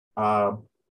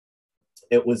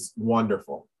 It was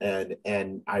wonderful.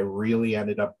 And I really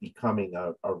ended up becoming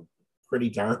a pretty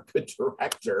darn good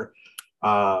director.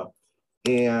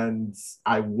 And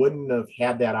I wouldn't have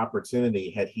had that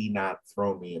opportunity had he not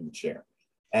thrown me in the chair.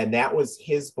 And that was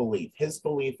his belief. His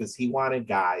belief is he wanted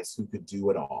guys who could do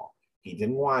it all. He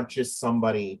didn't want just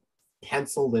somebody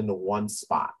penciled into one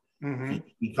spot,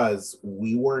 because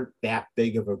we weren't that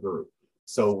big of a group.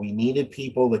 So we needed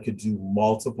people that could do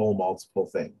multiple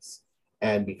things.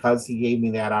 And because he gave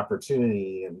me that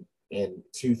opportunity in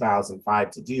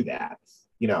 2005 to do that,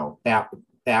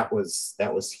 that was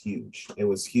huge. It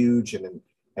was huge, and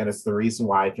it's the reason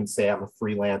why I can say I'm a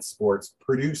freelance sports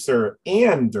producer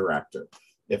and director.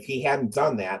 If he hadn't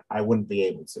done that, I wouldn't be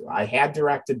able to. I had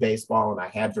directed baseball and I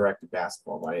had directed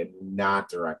basketball, but I had not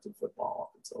directed football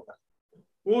up until then.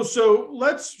 Well, so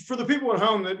for the people at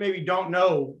home that maybe don't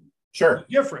know Sure.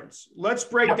 the difference, let's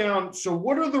break down. So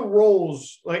what are the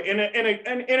roles like in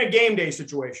a game day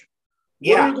situation?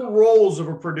 What are the roles of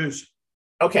a producer?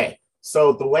 Okay.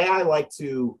 So the way I like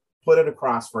to put it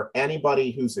across for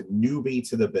anybody who's a newbie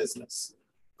to the business,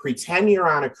 pretend you're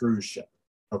on a cruise ship.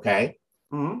 Okay.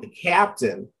 The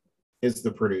captain is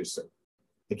the producer.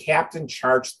 The captain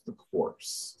charts the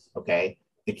course. Okay.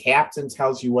 The captain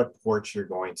tells you what port you're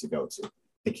going to go to.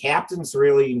 The captain's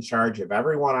really in charge of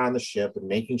everyone on the ship and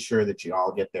making sure that you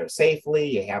all get there safely.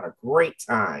 You have a great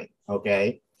time.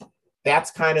 Okay. That's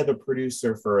kind of the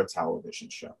producer for a television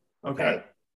show. Okay.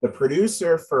 The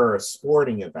producer for a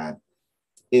sporting event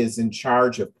is in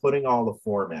charge of putting all the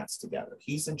formats together.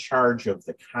 He's in charge of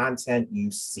the content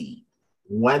you see,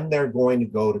 when they're going to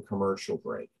go to commercial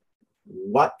break,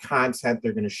 what content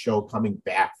they're going to show coming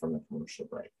back from the commercial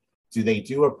break. Do they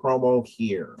do a promo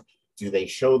here? Do they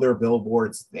show their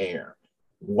billboards there?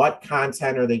 What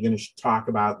content are they going to talk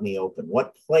about in the open?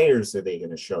 What players are they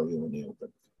going to show you in the open?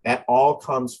 That all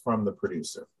comes from the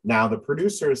producer. Now, the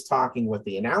producer is talking with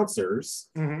the announcers,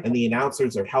 and the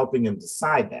announcers are helping him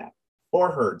decide that,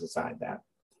 or her decide that.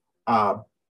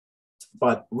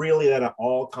 But really, that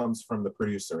all comes from the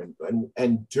producer.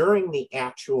 And during the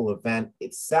actual event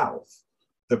itself,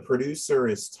 the producer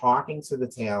is talking to the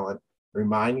talent,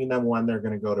 reminding them when they're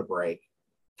going to go to break,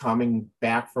 coming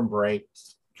back from break,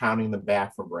 counting them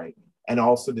back from break, and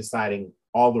also deciding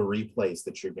all the replays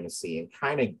that you're going to see and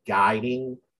kind of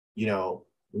guiding,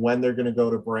 when they're going to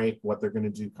go to break, what they're going to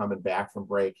do coming back from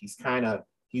break. He's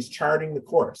charting the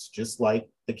course, just like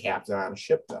the captain on a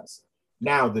ship does.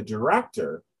 Now, the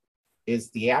director is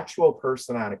the actual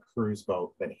person on a cruise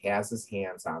boat that has his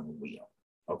hands on the wheel.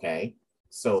 Okay.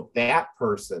 So that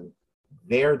person,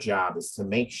 their job is to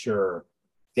make sure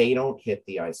they don't hit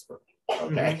the iceberg.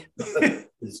 Okay.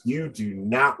 Because you do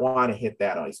not want to hit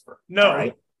that iceberg. No. All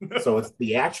right. So it's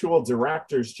the actual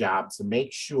director's job to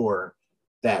make sure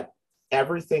that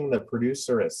everything the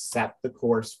producer has set the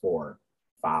course for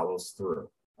follows through.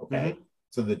 Okay.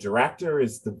 So the director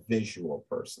is the visual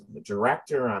person. The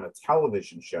director on a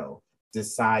television show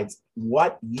decides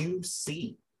what you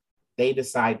see. They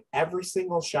decide every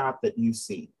single shot that you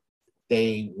see.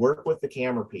 They work with the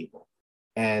camera people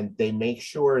and they make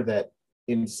sure that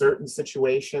in certain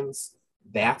situations,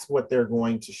 that's what they're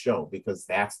going to show, because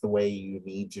that's the way you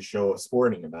need to show a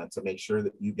sporting event, to make sure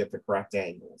that you get the correct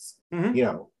angles.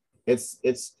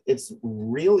 It's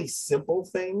really simple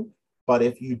thing, but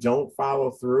if you don't follow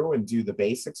through and do the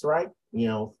basics right,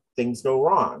 things go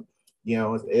wrong.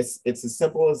 It's as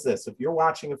simple as this. If you're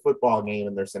watching a football game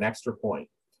and there's an extra point,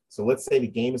 so let's say the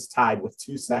game is tied with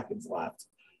 2 seconds left,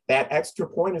 that extra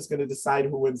point is going to decide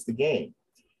who wins the game.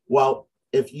 Well,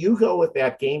 if you go with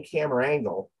that game camera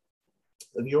angle,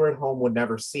 the viewer at home would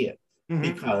never see it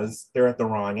because they're at the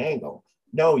wrong angle.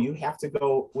 No, you have to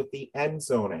go with the end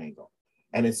zone angle.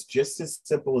 And it's just as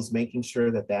simple as making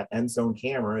sure that that end zone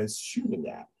camera is shooting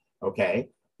that. Okay.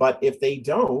 But if they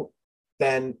don't,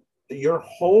 then your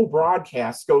whole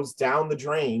broadcast goes down the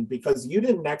drain because you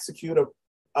didn't execute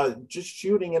just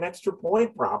shooting an extra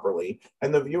point properly,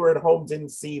 and the viewer at home didn't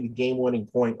see the game-winning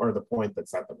point or the point that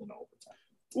set them in overtime.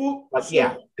 Well, but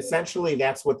yeah, essentially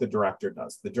that's what the director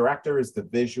does. The director is the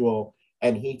visual,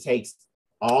 and he takes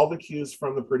all the cues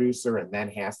from the producer and then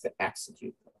has to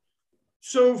execute them.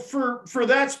 So for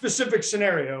that specific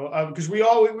scenario, because we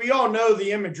all know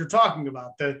the image you're talking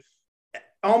about, that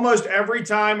almost every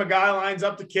time a guy lines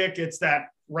up to kick, it's that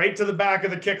right to the back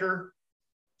of the kicker,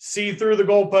 see through the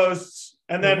goalposts,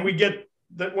 and then we get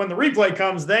that when the replay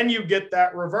comes, then you get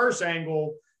that reverse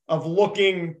angle of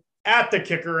looking at the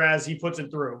kicker as he puts it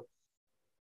through.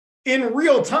 In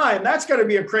real time, that's got to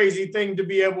be a crazy thing to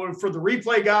be able for the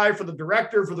replay guy, for the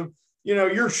director, for the,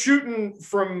 you're shooting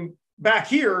from back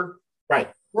here. Right.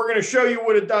 We're going to show you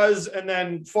what it does and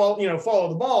then follow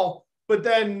the ball. But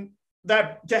then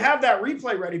that to have that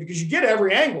replay ready, because you get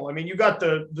every angle. I mean, you got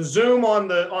the zoom on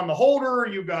the holder,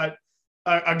 you got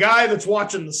a guy that's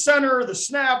watching the center, the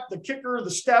snap, the kicker,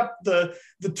 the step, the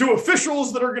 2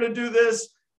 officials that are going to do this.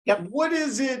 Yep. What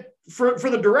is it for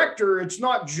the director? It's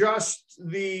not just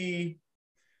the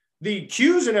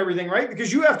cues and everything, right?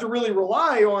 Because you have to really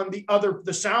rely on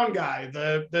the sound guy,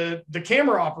 the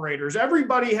camera operators.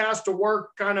 Everybody has to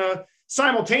work kind of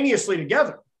simultaneously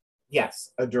together. Yes.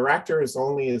 A director is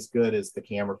only as good as the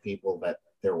camera people that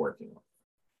they're working with.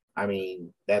 I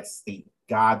mean, that's the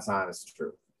God's honest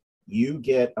truth. You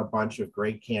get a bunch of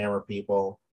great camera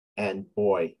people, and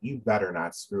boy, you better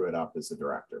not screw it up as a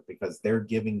director, because they're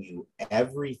giving you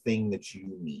everything that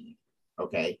you need.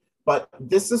 Okay. But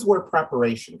this is where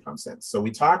preparation comes in. So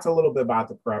we talked a little bit about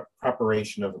the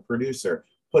preparation of the producer,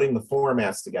 putting the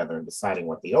formats together and deciding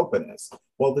what the open is.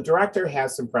 Well, the director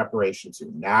has some preparation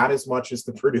too, not as much as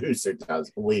the producer does,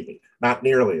 believe me, not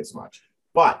nearly as much.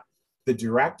 But the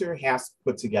director has to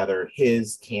put together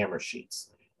his camera sheets.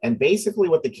 And basically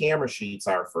what the camera sheets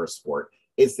are for a sport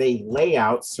is they lay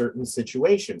out certain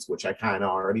situations, which I kind of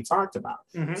already talked about.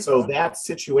 Mm-hmm. So that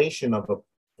situation of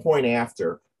a point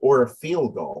after or a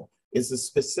field goal is a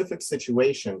specific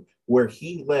situation where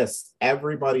he lists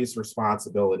everybody's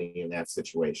responsibility in that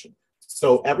situation.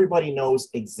 So everybody knows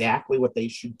exactly what they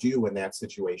should do in that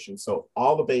situation. So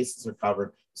all the bases are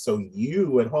covered. So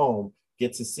you at home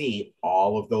get to see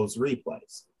all of those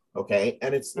replays. Okay.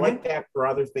 And it's like that for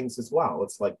other things as well.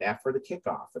 It's like that for the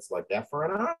kickoff. It's like that for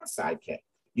an onside kick.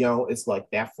 You know, it's like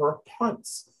that for a punt.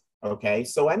 Okay.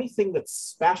 So anything that's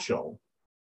special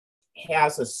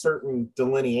has a certain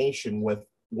delineation with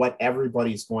what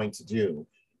everybody's going to do.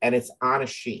 And it's on a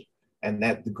sheet. And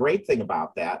that the great thing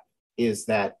about that is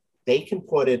that they can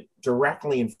put it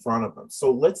directly in front of them.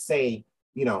 So let's say,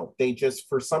 you know, they just,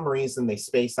 for some reason, they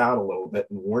space out a little bit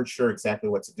and weren't sure exactly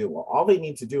what to do. Well, all they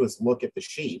need to do is look at the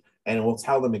sheet and it will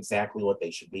tell them exactly what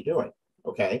they should be doing.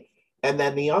 Okay. And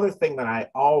then the other thing that I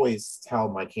always tell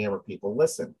my camera people,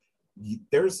 listen,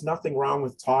 there's nothing wrong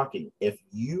with talking. If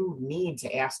you need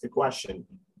to ask a question,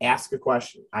 ask a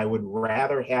question. I would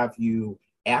rather have you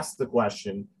ask the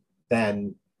question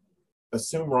than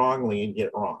assume wrongly and get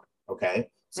it wrong. Okay.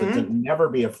 So to never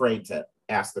be afraid to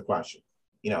ask the question.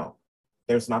 You know,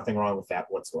 there's nothing wrong with that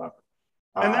whatsoever.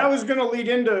 And that was going to lead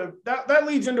into that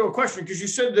leads into a question, because you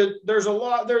said that there's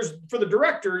for the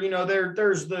director, you know,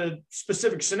 there's the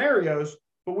specific scenarios,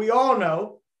 but we all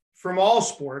know from all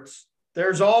sports,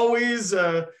 there's always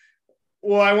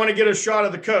well, I want to get a shot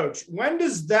of the coach. When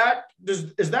does that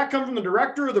come from the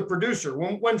director or the producer?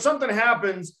 When something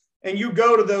happens and you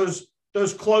go to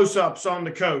those close-ups on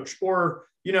the coach, or,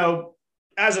 you know,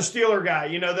 as a Steeler guy,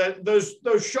 you know, that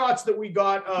those shots that we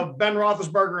got of Ben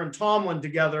Roethlisberger and Tomlin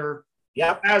together,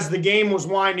 as the game was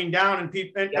winding down,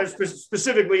 and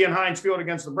specifically in Heinz Field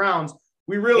against the Browns,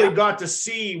 we really got to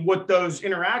see what those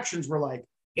interactions were like.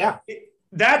 Yeah.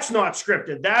 That's not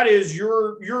scripted. That is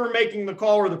you're making the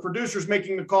call, or the producer's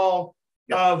making the call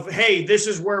of, hey, this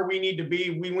is where we need to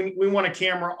be. We want a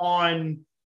camera on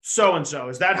so-and-so.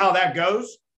 Is that how that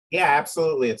goes? Yeah,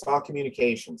 absolutely. It's all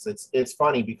communications. It's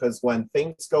funny because when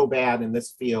things go bad in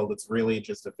this field, it's really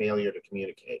just a failure to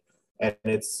communicate. And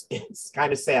it's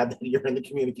kind of sad that you're in the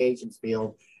communications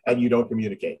field and you don't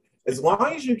communicate. As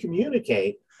long as you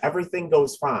communicate, everything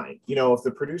goes fine. You know, if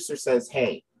the producer says,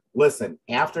 hey, listen,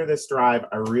 after this drive,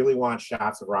 I really want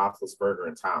shots of Roethlisberger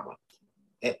and Tomlin,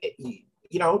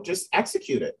 you know, just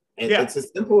execute it. It's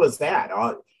as simple as that.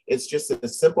 It's just a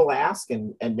simple ask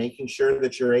and making sure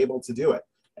that you're able to do it.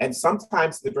 And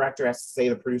sometimes the director has to say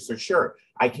to the producer, sure,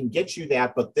 I can get you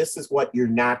that, but this is what you're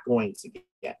not going to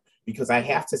get, because I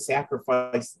have to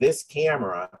sacrifice this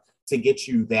camera to get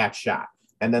you that shot.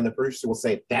 And then the producer will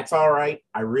say, that's all right.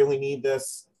 I really need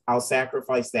this. I'll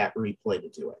sacrifice that replay to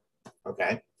do it.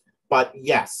 Okay. But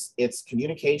yes, it's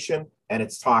communication and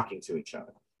it's talking to each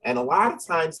other. And a lot of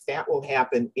times that will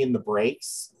happen in the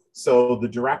breaks. So the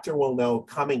director will know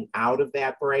coming out of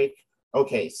that break,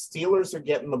 okay, Steelers are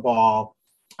getting the ball.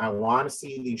 I want to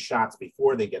see these shots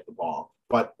before they get the ball.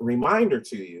 But reminder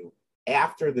to you,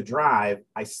 after the drive,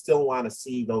 I still want to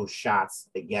see those shots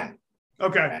again.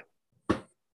 Okay.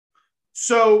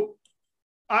 So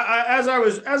as I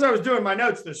was doing my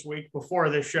notes this week before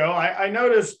this show, I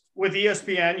noticed with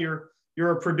ESPN,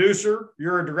 you're a producer,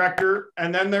 you're a director,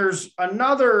 and then there's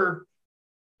another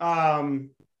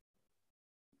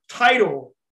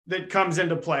title that comes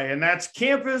into play, and that's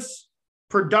campus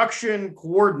production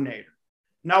coordinator.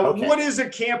 Now, What is a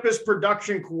campus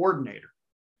production coordinator?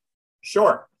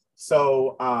 Sure.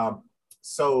 So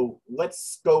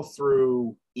let's go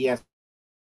through ESPN.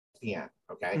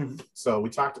 Okay. Mm-hmm. So we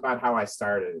talked about how I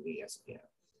started at ESPN.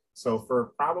 So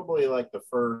for probably like the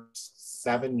first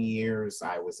 7 years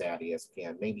I was at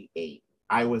ESPN, maybe 8,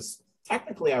 I was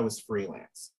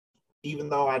freelance. Even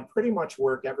though I'd pretty much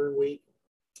work every week,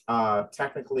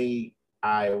 technically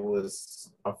I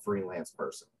was a freelance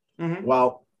person. Mm-hmm.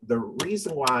 Well, the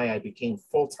reason why I became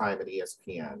full-time at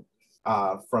ESPN,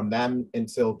 from then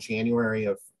until January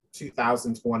of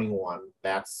 2021,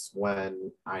 that's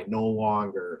when I no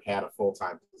longer had a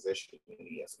full-time position at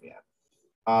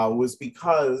ESPN, was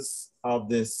because of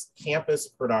this campus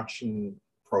production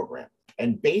program.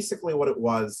 And basically what it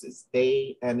was is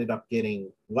they ended up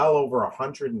getting well over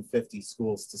 150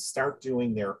 schools to start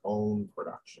doing their own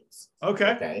productions.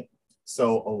 Okay.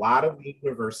 So a lot of the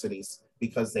universities,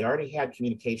 because they already had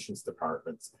communications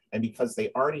departments and because they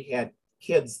already had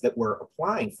kids that were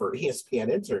applying for ESPN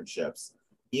internships,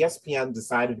 ESPN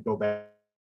decided to go back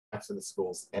to the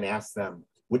schools and ask them,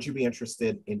 would you be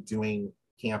interested in doing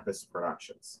campus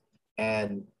productions?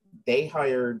 And they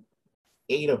hired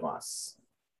 8 of us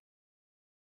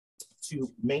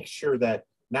to make sure that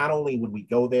not only would we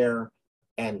go there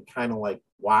and kind of like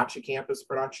watch a campus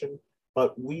production,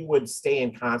 but we would stay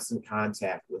in constant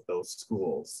contact with those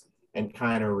schools and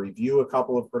kind of review a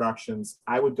couple of productions.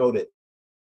 I would go to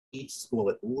each school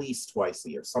at least twice a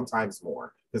year, sometimes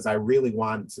more, because I really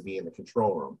wanted to be in the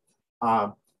control room.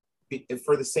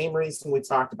 For the same reason we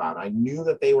talked about, I knew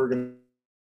that they were going to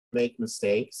make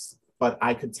mistakes, but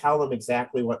I could tell them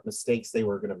exactly what mistakes they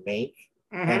were going to make,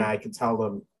 and I could tell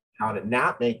them how to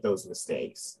not make those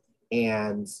mistakes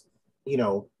and, you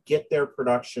know, get their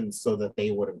production so that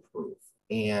they would improve.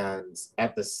 And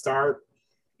at the start,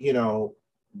 you know,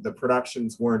 the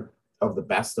productions weren't of the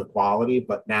best of quality,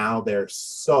 but now they're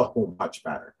so much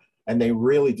better. And they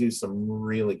really do some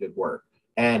really good work.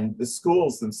 And the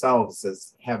schools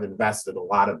themselves have invested a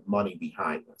lot of money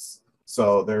behind this.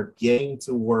 So they're getting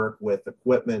to work with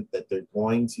equipment that they're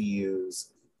going to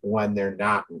use when they're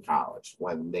not in college,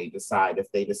 when they decide,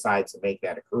 if they decide to make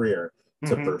that a career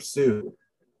to pursue.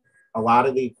 A lot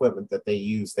of the equipment that they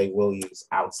use, they will use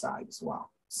outside as well.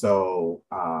 So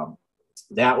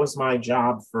that was my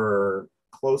job for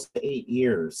close to 8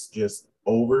 years, just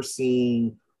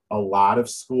overseeing a lot of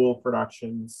school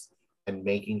productions and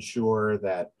making sure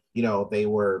that, you know, they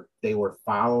were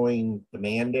following the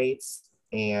mandates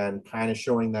and kind of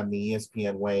showing them the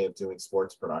ESPN way of doing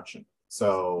sports production.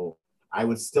 So I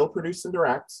would still produce and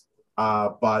direct,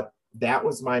 but that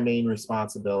was my main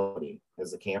responsibility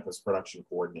as a campus production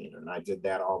coordinator. And I did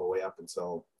that all the way up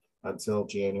until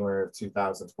January of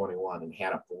 2021 and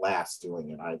had a blast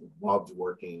doing it. I loved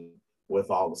working with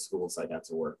all the schools I got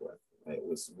to work with. It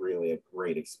was really a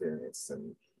great experience,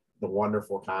 and the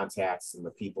wonderful contacts and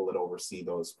the people that oversee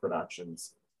those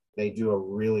productions, they do a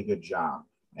really good job,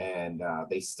 and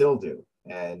they still do.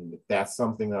 And that's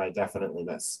something that I definitely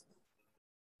miss.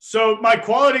 So my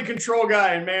quality control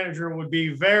guy and manager would be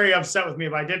very upset with me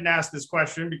if I didn't ask this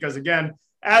question, because again,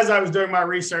 as I was doing my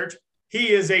research, he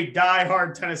is a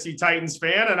diehard Tennessee Titans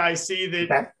fan, and I see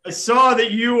that I saw that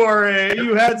you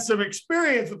had some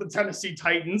experience with the Tennessee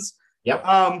Titans. Yep.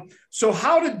 So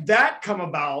how did that come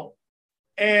about,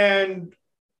 and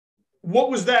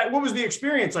what was the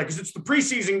experience like? Because it's the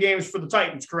preseason games for the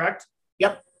Titans, correct?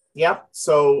 Yep.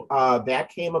 So that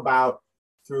came about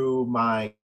through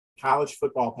my college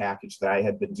football package that I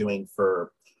had been doing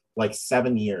for like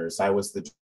 7 years. I was the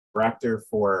director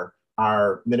for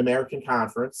our Mid-American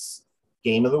Conference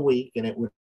game of the week, and it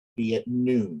would be at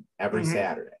noon every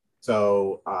Saturday.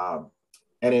 So,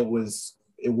 and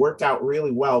it worked out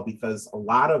really well because a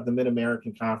lot of the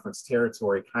Mid-American Conference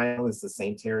territory kind of is the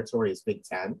same territory as Big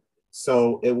Ten.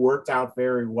 So it worked out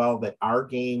very well that our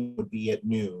game would be at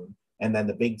noon, and then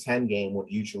the Big Ten game would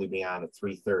usually be on at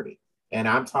 3:30. And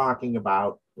I'm talking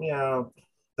about, you know,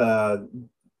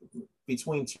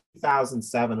 between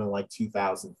 2007 and like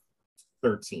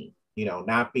 2013, you know,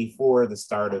 not before the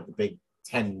start of the Big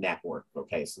Ten network.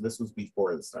 Okay, so this was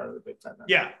before the start of the Big Ten network.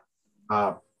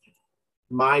 Yeah.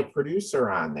 My producer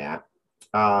on that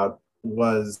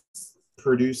was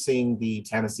producing the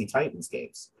Tennessee Titans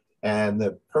games. And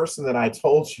the person that I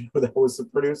told you that was the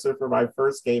producer for my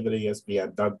first game at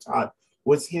ESPN, Doug Todd,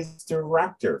 was his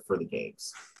director for the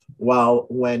games. Well,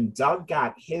 when Doug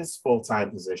got his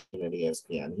full-time position at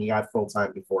ESPN, he got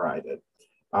full-time before I did,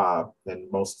 and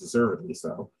most deservedly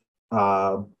so.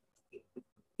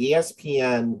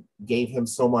 ESPN gave him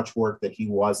so much work that he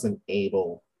wasn't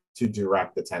able to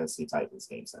direct the Tennessee Titans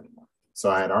games anymore. So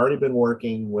I had already been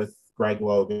working with Greg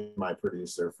Logan, my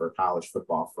producer, for college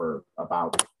football for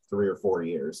about 3 or 4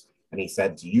 years. And he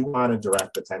said, do you want to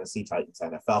direct the Tennessee Titans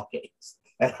NFL games?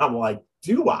 And I'm like,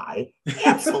 do I?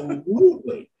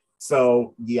 Absolutely.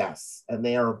 So yes, and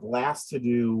they are a blast to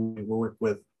do. We work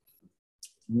with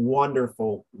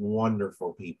wonderful,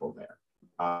 wonderful people there.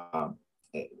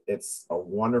 It's a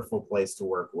wonderful place to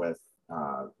work with.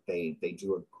 They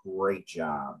do a great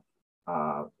job.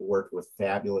 Worked with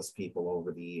fabulous people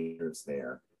over the years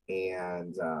there,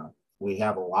 and we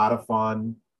have a lot of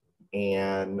fun.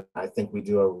 And I think we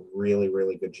do a really,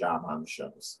 really good job on the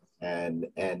shows. And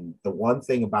the one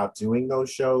thing about doing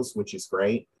those shows, which is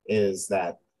great, is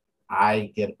that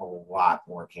I get a lot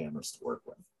more cameras to work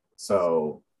with.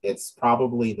 So It's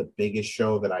probably the biggest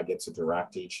show that I get to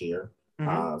direct each year.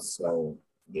 Mhm. So,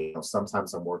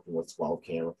 sometimes I'm working with 12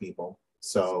 camera people.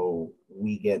 So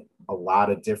we get a lot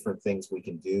of different things we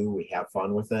can do. We have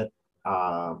fun with it.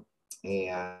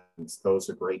 And those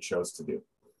are great shows to do.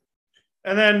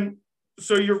 And then,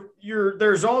 so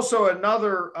there's also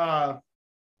another,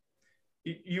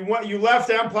 you left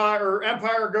Empire, or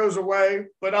Empire goes away,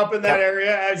 but up in that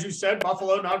area, as you said,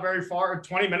 Buffalo, not very far,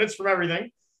 20 minutes from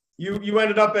everything. You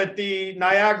ended up at the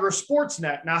Niagara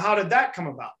Sportsnet. Now, how did that come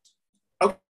about?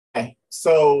 Okay,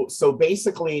 so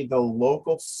basically the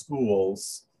local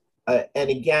schools, and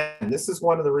again, this is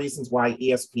one of the reasons why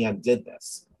ESPN did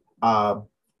this.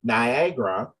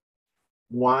 Niagara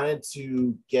wanted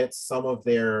to get some of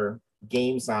their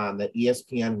games on that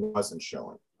ESPN wasn't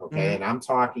showing. Okay, and I'm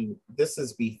talking, this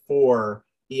is before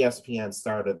ESPN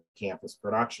started campus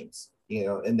productions,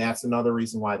 and that's another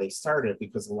reason why they started,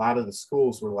 because a lot of the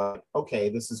schools were like, okay,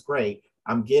 this is great.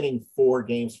 I'm getting 4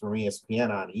 games from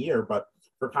ESPN on a year, but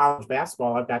for college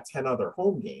basketball, I've got 10 other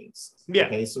home games. Yeah.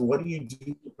 Okay, so what do you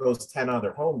do with those 10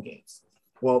 other home games?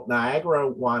 Well, Niagara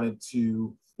wanted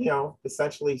to,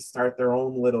 essentially start their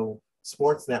own little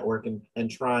sports network and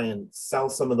try and sell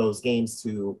some of those games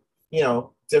to,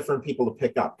 different people to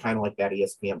pick up, kind of like that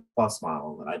ESPN Plus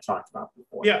model that I talked about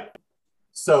before. Yeah.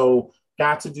 So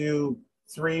got to do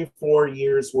 3-4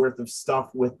 years worth of stuff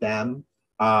with them.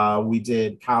 We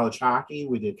did college hockey,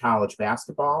 we did college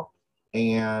basketball,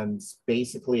 and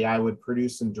basically I would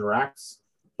produce and direct,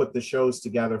 put the shows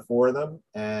together for them,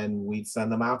 and we'd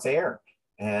send them out to air.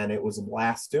 And it was a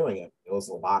blast doing it. It was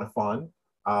a lot of fun.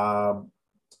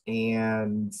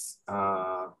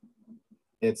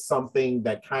 It's something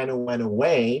that kind of went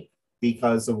away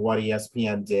because of what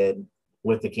ESPN did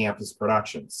with the campus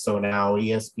productions. So now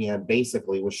ESPN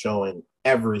basically was showing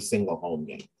every single home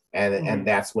game, and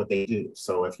that's what they do.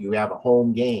 So if you have a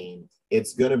home game,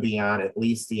 it's going to be on at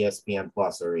least ESPN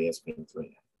Plus or ESPN3,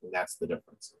 and that's the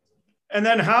difference. And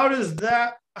then how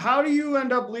do you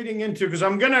end up leading into, because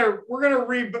we're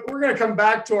gonna come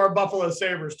back to our Buffalo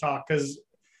Sabres talk, because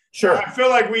sure, I feel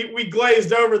like we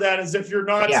glazed over that as if you're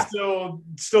not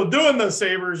still doing the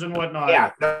Sabres and whatnot.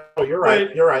 Yeah, no, you're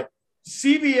right. You're right.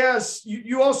 CBS,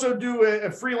 you also do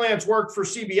a freelance work for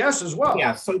CBS as well.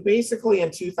 Yeah. So basically in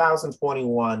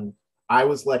 2021, I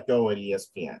was let go at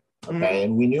ESPN. Okay.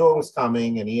 And we knew it was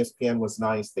coming, and ESPN was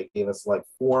nice. They gave us like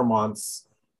 4 months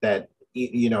that,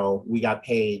 we got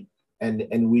paid,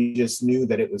 and we just knew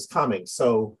that it was coming.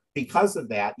 So because of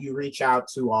that, you reach out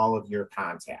to all of your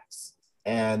contacts.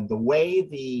 And the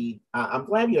way I'm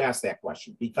glad you asked that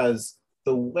question, because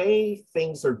the way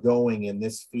things are going in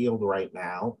this field right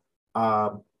now,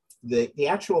 the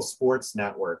actual sports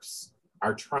networks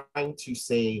are trying to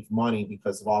save money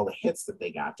because of all the hits that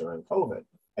they got during COVID.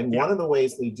 And one of the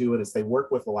ways they do it is they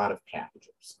work with a lot of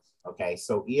packagers. Okay,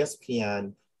 so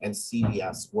ESPN and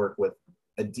CBS work with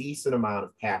a decent amount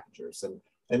of packagers.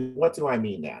 And what do I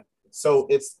mean that? So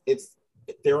it's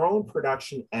their own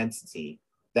production entity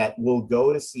that will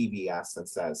go to CBS and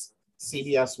says,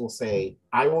 CBS will say,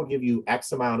 I will give you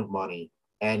X amount of money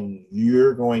and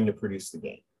you're going to produce the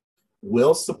game.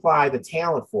 We'll supply the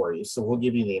talent for you, so we'll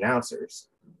give you the announcers.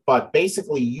 But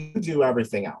basically, you do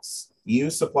everything else. You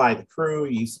supply the crew,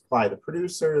 you supply the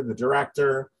producer, the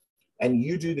director, and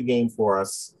you do the game for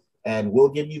us. And we'll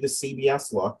give you the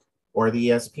CBS look or the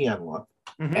ESPN look.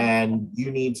 And you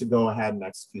need to go ahead and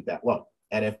execute that look.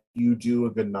 And if you do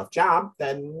a good enough job,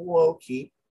 then we'll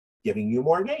keep giving you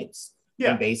more games.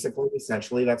 And basically,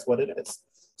 essentially, that's what it is.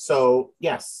 So,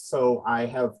 yes, so I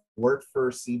have worked for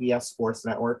CBS Sports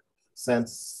Network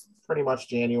since pretty much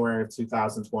January of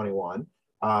 2021.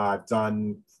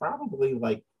 Done probably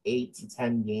like 8 to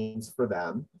 10 games for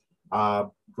them.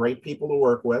 Great people to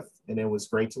work with, and it was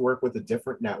great to work with a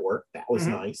different network. That was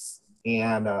nice.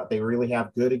 And they really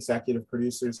have good executive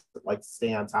producers that like to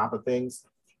stay on top of things,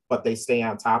 but they stay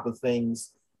on top of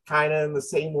things kind of in the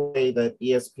same way that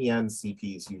ESPN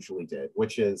CPs usually did,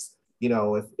 which is,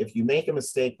 if you make a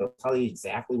mistake, they'll tell you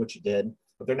exactly what you did,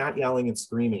 but they're not yelling and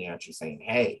screaming at you saying,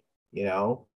 hey,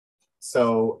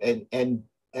 So, and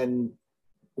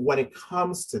when it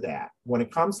comes to that, when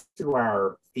it comes to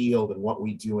our field and what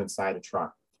we do inside a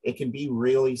truck, it can be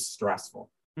really stressful.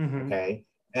 Okay.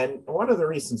 And one of the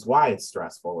reasons why it's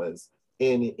stressful is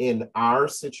in our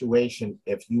situation,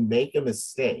 if you make a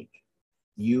mistake,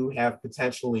 you have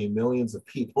potentially millions of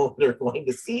people that are going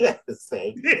to see that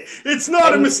mistake. It's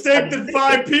not a mistake that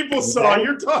 5 people saw.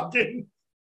 You're talking.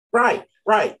 Right.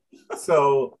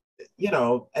 So,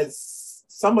 as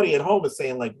somebody at home is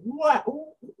saying, like, what?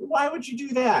 Why would you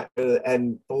do that?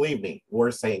 And believe me,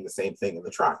 we're saying the same thing in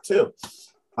the truck too.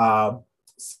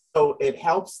 So it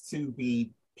helps to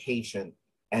be patient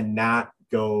and not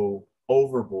go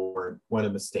overboard when a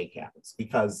mistake happens,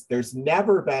 because there's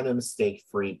never been a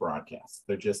mistake-free broadcast.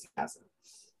 There just hasn't.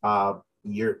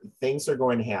 Things are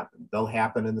going to happen. They'll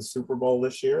happen in the Super Bowl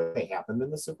this year. They happened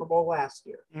in the Super Bowl last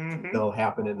year. They'll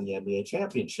happen in the NBA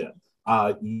championship.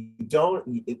 You're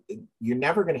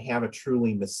never going to have a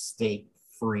truly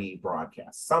mistake-free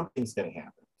broadcast. Something's going to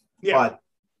happen. Yeah.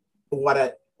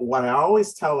 But what I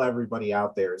always tell everybody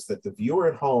out there is that the viewer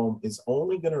at home is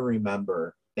only going to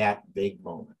remember that big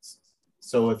moments.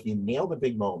 So if you nail the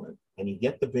big moment and you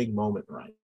get the big moment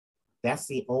right, that's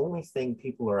the only thing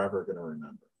people are ever going to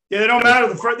remember. Yeah, they don't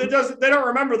matter they don't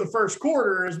remember the first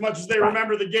quarter as much as they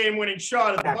remember the game-winning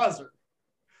shot at the buzzer.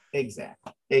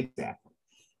 Exactly.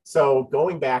 So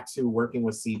going back to working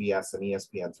with CBS and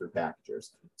ESPN through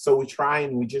packagers. So we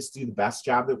just do the best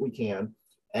job that we can.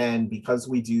 And because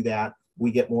we do that,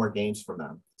 we get more games from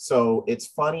them. So it's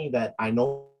funny that I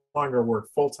no longer work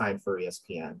full-time for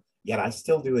ESPN, yet I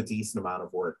still do a decent amount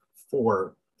of work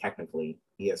for technically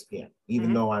ESPN,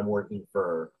 even though I'm working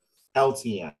for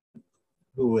LTN,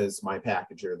 who is my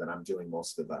packager that I'm doing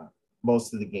most of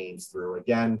the games through.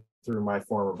 Again, through my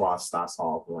former boss, Stas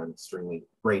Hall, who I'm extremely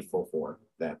grateful for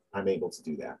that I'm able to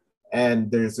do that.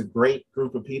 And there's a great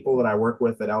group of people that I work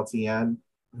with at LTN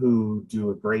who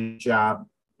do a great job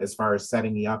as far as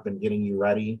setting you up and getting you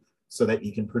ready so that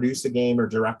you can produce a game or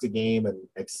direct a game and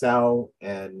excel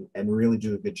and really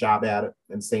do a good job at it.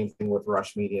 And same thing with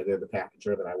Rush Media. They're the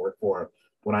packager that I work for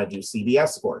when I do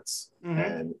CBS Sports.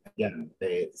 And again,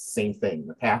 same thing.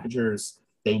 The packagers,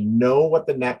 they know what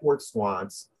the networks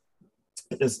want.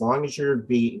 As long as you're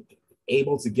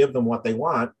able to give them what they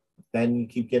want, then you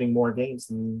keep getting more games,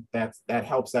 and that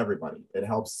helps everybody. It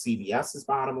helps CBS's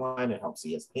bottom line, it helps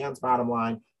ESPN's bottom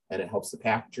line, and it helps the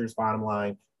packagers' bottom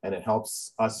line, and it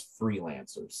helps us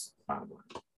freelancers' bottom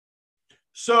line.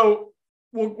 So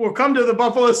we'll come to the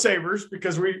Buffalo Sabres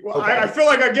because I feel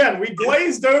like, again, we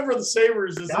glazed over the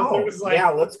Sabres as if it was like,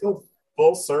 let's go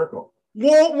full circle.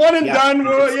 Well, one and done.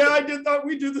 Well, yeah, I did thought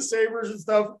we do the Sabres and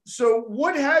stuff. So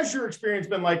what has your experience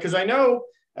been like? Because I know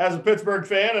as a Pittsburgh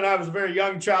fan, and I was a very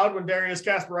young child when Darius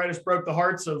Kasparaitis broke the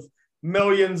hearts of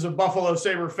millions of Buffalo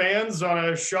Sabre fans on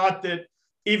a shot that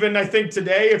even I think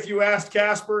today, if you asked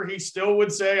Casper, he still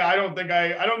would say, I don't think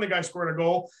I scored a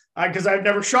goal because I've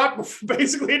never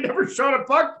never shot a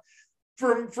puck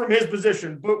from his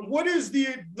position. But what is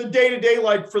the day-to-day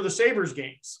like for the Sabres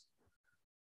games?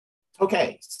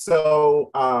 Okay,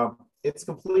 so it's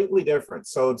completely different.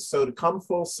 So to come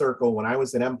full circle, when I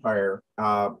was at Empire,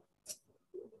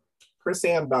 Chris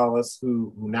Bellis,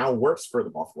 who now works for the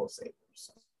Buffalo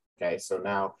Sabres. Okay, so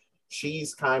now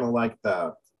she's kind of like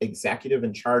the executive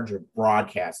in charge of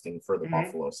broadcasting for the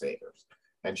Buffalo Sabres,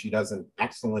 and she does an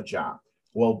excellent job.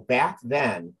 Well, back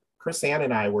then, Chris Ann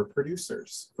and I were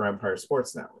producers for Empire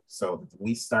Sports Network. So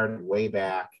we started way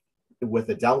back with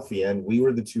Adelphia, and we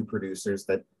were the two producers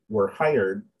that were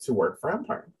hired to work for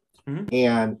Empire.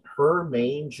 And her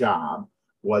main job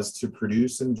was to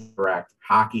produce and direct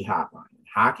Hockey Hotline.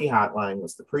 Hockey Hotline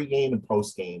was the pregame and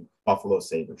postgame Buffalo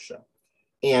Sabres show.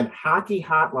 And Hockey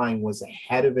Hotline was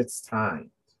ahead of its time.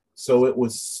 So it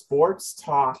was sports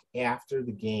talk after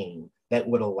the game that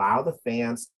would allow the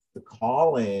fans to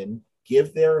call in,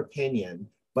 give their opinion,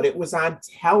 but it was on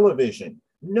television.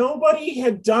 Nobody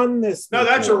had done this before. No,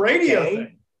 that's a radio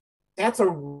thing. That's a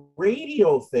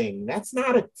radio thing. That's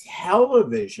not a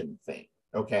television thing,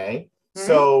 okay?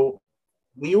 So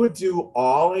we would do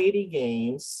all 80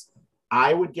 games.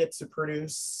 I would get to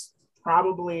produce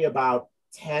probably about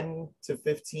 10 to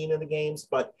 15 of the games,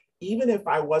 but even if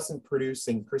I wasn't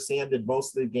producing, Chris Ann did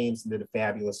most of the games and did a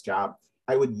fabulous job.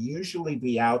 I would usually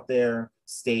be out there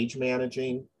stage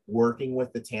managing, working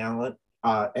with the talent,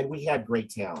 and we had great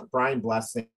talent. Brian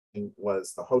Blessing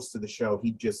was the host of the show.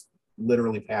 He just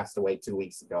literally passed away 2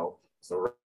 weeks ago.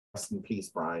 So rest in peace,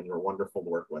 Brian. You're wonderful to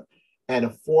work with. And a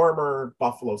former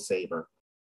Buffalo Sabre,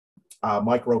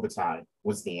 Mike Robitaille,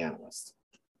 was the analyst.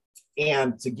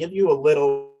 And to give you a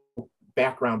little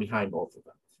background behind both of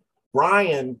them,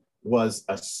 Brian was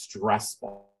a stress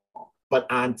ball,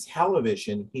 but on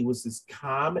television, he was as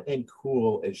calm and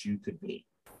cool as you could be.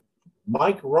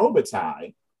 Mike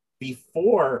Robitaille,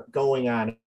 before going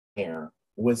on air,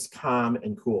 was calm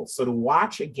and cool. So to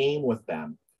watch a game with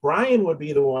them, Brian would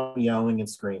be the one yelling and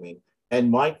screaming,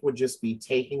 and Mike would just be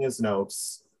taking his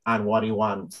notes on what he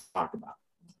wanted to talk about.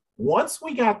 Once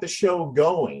we got the show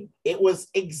going, it was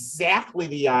exactly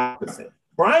the opposite.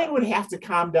 Brian would have to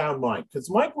calm down Mike because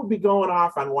Mike would be going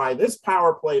off on why this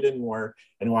power play didn't work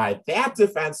and why that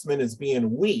defenseman is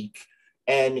being weak.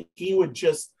 And he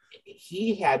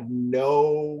had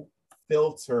no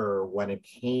filter when it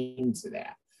came to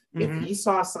that. If he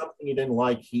saw something he didn't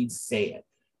like, he'd say it.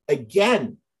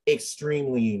 Again,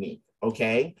 extremely unique,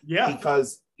 okay? Yeah.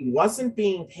 Because he wasn't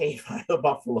being paid by the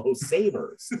Buffalo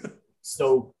Sabres.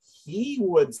 So he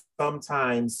would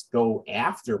sometimes go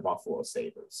after Buffalo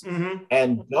Sabres.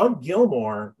 And Doug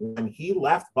Gilmour, when he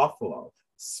left Buffalo,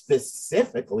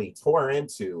 specifically tore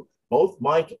into both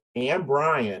Mike and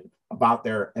Brian about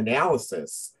their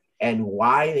analysis and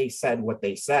why they said what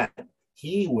they said.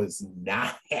 He was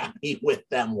not happy with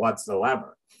them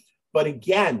whatsoever. But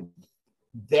again,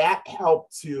 that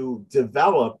helped to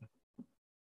develop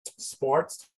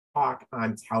sports talk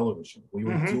on television. We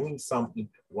were doing something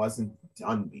that wasn't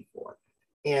done before.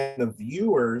 And the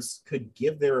viewers could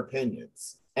give their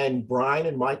opinions. And Brian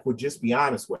and Mike would just be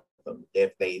honest with them.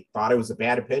 If they thought it was a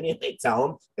bad opinion, they'd tell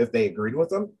them. If they agreed with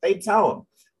them, they'd tell them.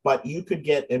 But you could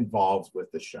get involved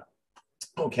with the show.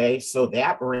 Okay, so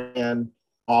that ran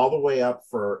all the way up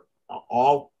for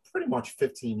all pretty much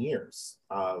 15 years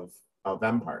of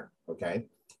Empire. Okay,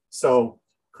 so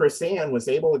Chris Ann was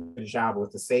able to get a job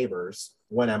with the Sabres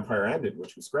when Empire ended,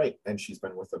 which was great, and she's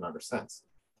been with them ever since.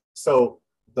 So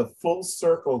the full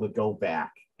circle to go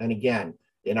back, and again,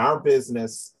 in our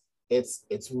business,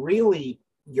 it's really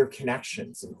your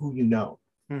connections and who you know.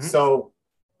 So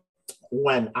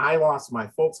when I lost my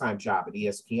full-time job at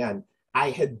ESPN,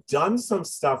 I had done some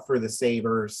stuff for the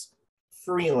Sabres,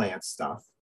 freelance stuff.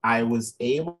 I was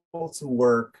able to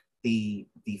work the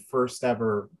first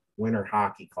ever Winter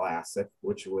Hockey Classic,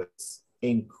 which was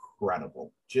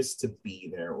incredible. Just to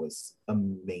be there was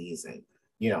amazing.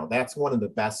 You know, that's one of the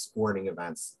best sporting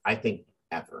events, I think,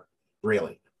 ever,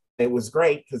 really. It was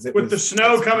great because it with was the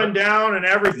snow coming down and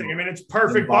everything. I mean, it's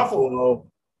perfect Buffalo.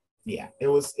 Yeah, it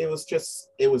was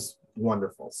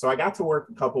wonderful. So I got to work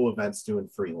a couple events doing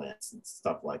freelance and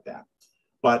stuff like that.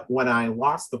 But when I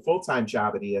lost the full-time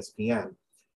job at ESPN,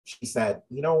 she said,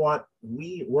 you know what,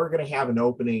 we're going to have an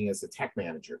opening as a tech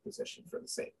manager position for the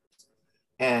Sabres.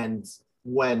 And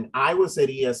when I was at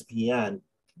ESPN,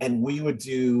 and we would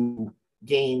do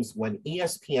games when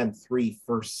ESPN 3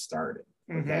 first started,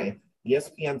 okay?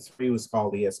 ESPN 3 was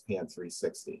called ESPN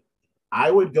 360. I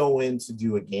would go in to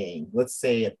do a game, let's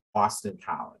say at Boston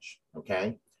College,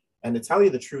 okay? And to tell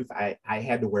you the truth, I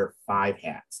had to wear 5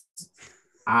 hats.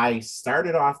 I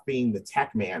started off being the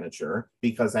tech manager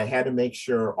because I had to make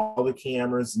sure all the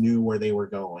cameras knew where they were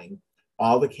going,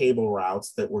 all the cable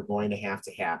routes that were going to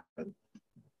happen.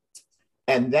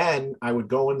 And then I would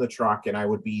go in the truck and I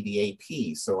would be the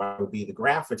AP. So I would be the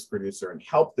graphics producer and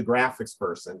help the graphics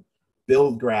person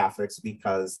build graphics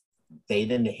because they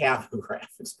didn't have a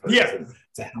graphics person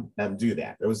to help them do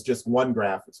that. There was just one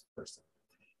graphics person.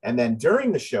 And then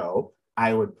during the show,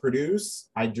 I would produce,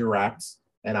 I direct,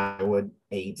 and I would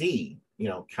AD, you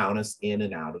know, count us in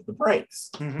and out of the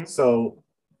breaks. So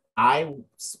I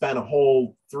spent a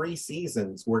whole 3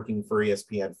 seasons working for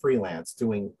ESPN freelance,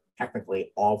 doing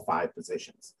technically all 5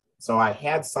 positions. So I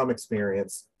had some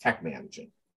experience tech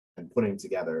managing and putting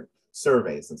together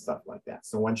surveys and stuff like that.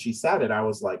 So when she said it, I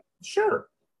was like, sure,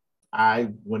 I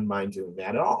wouldn't mind doing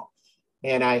that at all.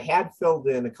 And I had filled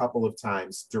in a couple of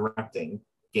times directing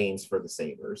games for the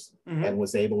Sabres and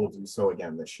was able to do so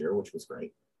again this year, which was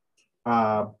great.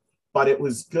 But it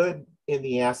was good in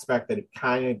the aspect that it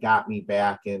kind of got me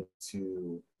back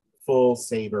into full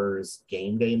Sabres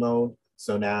game day mode.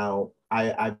 So now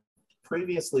I've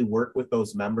previously worked with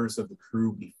those members of the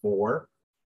crew before,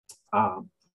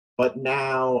 but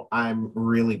now I'm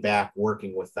really back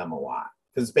working with them a lot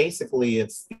because basically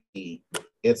it's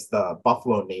the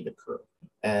Buffalo native crew.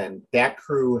 And that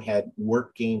crew had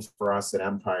worked games for us at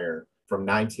Empire from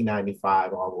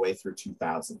 1995 all the way through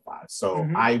 2005. So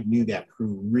I knew that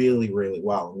crew really, really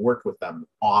well and worked with them an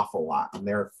awful lot. And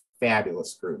they're a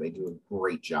fabulous crew. They do a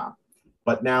great job.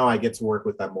 But now I get to work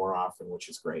with them more often, which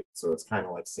is great. So it's kind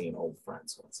of like seeing old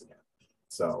friends once again.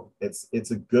 So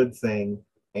it's a good thing.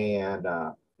 And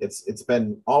it's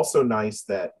been also nice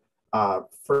that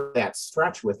for that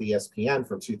stretch with ESPN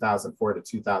from 2004 to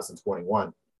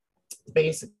 2021,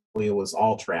 basically it was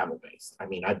all travel based. I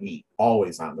mean, I'd be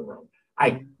always on the road.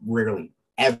 I rarely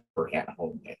ever had a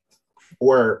home game.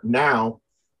 Or now,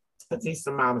 a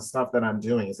decent amount of stuff that I'm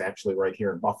doing is actually right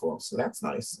here in Buffalo. So that's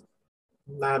nice.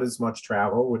 Not as much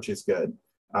travel, which is good.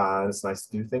 It's nice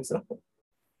to do things at home.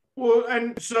 Well,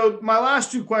 and so my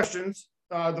last 2 questions.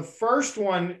 The first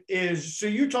one is, so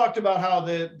you talked about how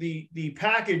the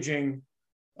packaging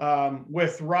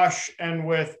with Rush and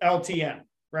with LTN,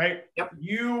 right? Yep.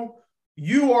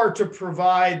 You are to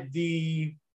provide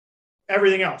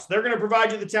everything else. They're going to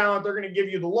provide you the talent. They're going to give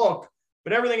you the look,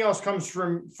 but everything else comes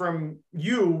from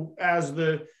you as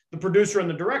the producer and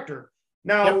the director.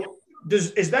 Now,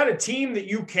 is that a team that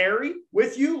you carry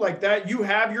with you, like that you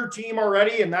have your team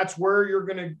already and that's where you're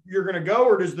gonna go,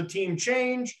 or does the team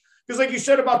change? Because like you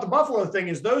said about the Buffalo thing,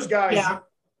 is those guys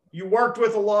you worked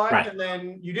with a lot, Right. and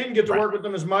then you didn't get to Right. work with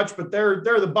them as much, but they're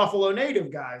the Buffalo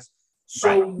native guys.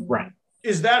 So Right.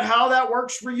 is that how that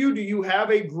works for you? Do you have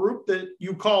a group that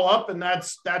you call up and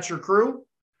that's your crew?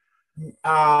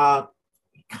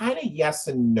 Kind of yes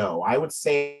and no. I would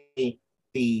say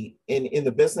in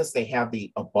the business they have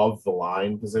the above the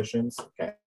line positions.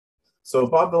 Okay. So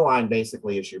above the line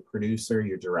basically is your producer,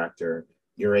 your director,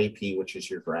 your AP, which is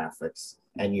your graphics,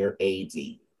 and your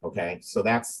AD. Okay. So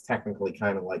that's technically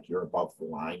kind of like your above the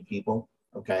line people.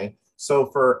 Okay. So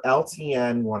for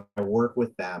LTN, when I work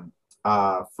with them,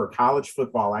 for college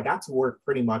football, I got to work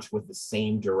pretty much with the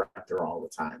same director all the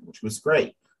time, which was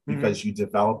great because you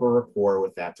develop a rapport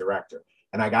with that director.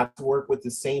 And I got to work with the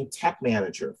same tech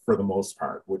manager for the most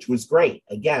part, which was great,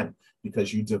 again,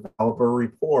 because you develop a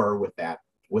rapport with that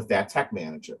tech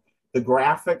manager. The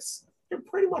graphics, it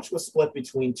pretty much was split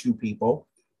between two people.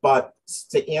 But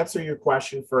to answer your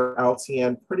question for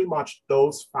LTN, pretty much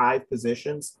those 5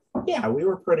 positions, yeah, we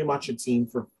were pretty much a team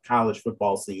for college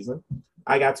football season.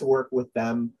 I got to work with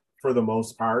them for the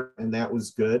most part, and that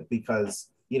was good because,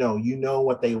 you know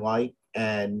what they like,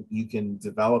 and you can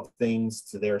develop things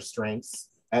to their strengths.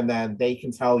 And then they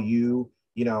can tell you,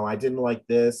 I didn't like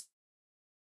this,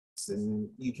 and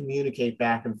you communicate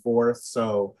back and forth.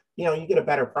 So, you get a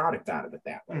better product out of it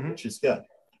that way, which is good.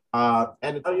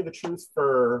 And to tell you the truth,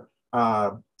 for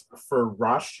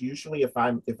Rush, usually if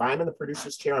I'm in the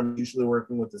producer's chair, I'm usually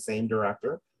working with the same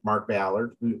director, Mark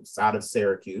Ballard, who's out of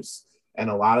Syracuse. And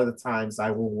a lot of the times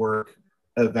I will work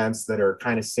events that are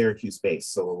kind of Syracuse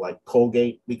based. So like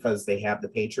Colgate, because they have the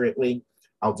Patriot League,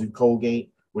 I'll do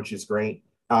Colgate, which is great.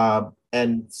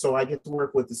 And so I get to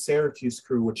work with the Syracuse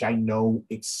crew, which I know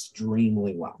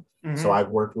extremely well. So I've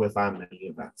worked with on many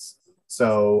events.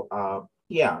 So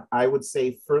yeah, I would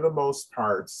say for the most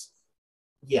parts,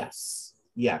 yes,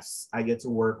 I get to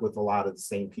work with a lot of the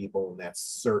same people, and that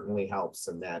certainly helps,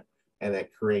 and that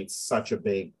creates such a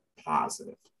big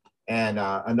positive. And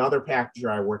another packager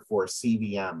I work for,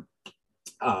 CVM,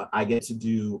 I get to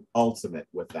do Ultimate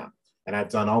with them. And I've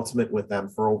done Ultimate with them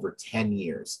for over 10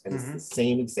 years. And it's the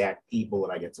same exact people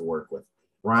that I get to work with.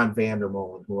 Ron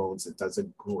Vandermolen, who owns it, does a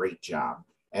great job.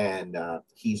 And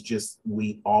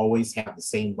we always have the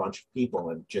same bunch of people,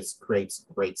 and just creates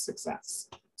great success.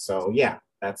 So yeah,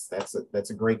 that's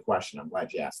a great question. I'm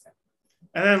glad you asked that.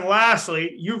 And then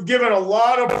lastly, you've given a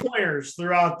lot of pointers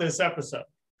throughout this episode.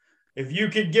 If you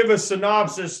could give a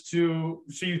synopsis so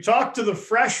you talked to the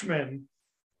freshmen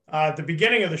at the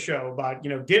beginning of the show about,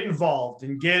 get involved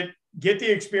and get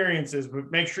the experiences, but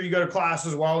make sure you go to class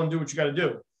as well and do what you got to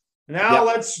do. Now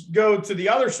let's go to the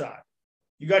other side.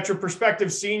 You got your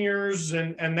prospective seniors,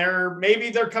 and maybe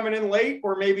they're coming in late,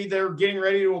 or maybe they're getting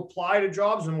ready to apply to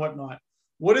jobs and whatnot.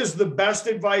 What is the best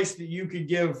advice that you could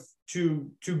give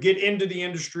to get into the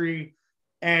industry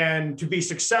and to be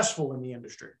successful in the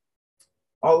industry?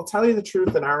 I'll tell you the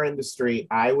truth, in our industry,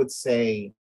 I would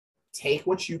say take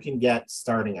what you can get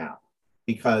starting out,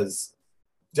 because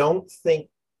don't think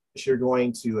that you're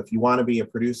going to, if you want to be a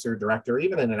producer, director, or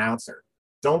even an announcer,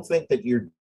 don't think that you're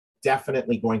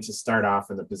definitely going to start off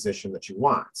in the position that you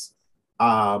want.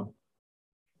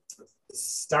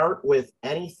 Start with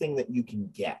anything that you can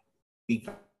get,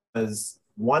 because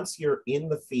once you're in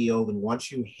the field and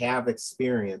once you have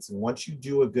experience and once you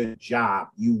do a good job,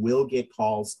 you will get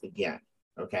calls again.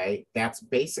 Okay, that's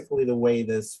basically the way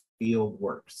this field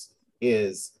works.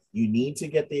 Is you need to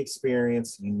get the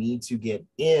experience, you need to get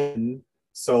in,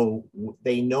 so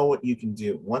they know what you can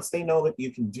do. Once they know that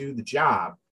you can do the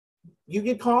job, you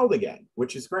get called again,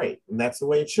 which is great, and that's the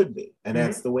way it should be, and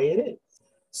that's the way it is.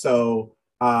 So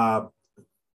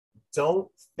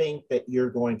don't think that you're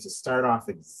going to start off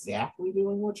exactly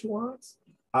doing what you want,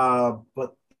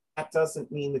 but that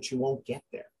doesn't mean that you won't get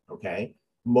there. Okay,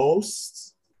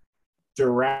 most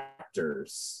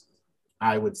directors,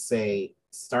 I would say,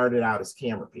 started out as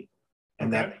camera people,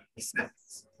 and that makes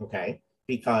sense. Okay,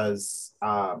 because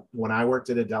when I worked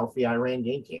at Adelphi, I ran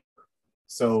game camera,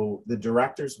 so the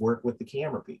directors work with the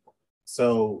camera people.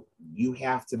 So you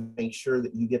have to make sure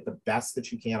that you get the best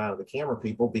that you can out of the camera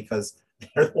people, because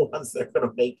they're the ones that are going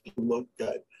to make you look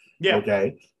good. Yeah.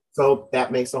 Okay, so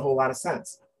that makes a whole lot of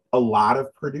sense. A lot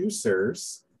of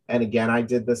producers, and again, I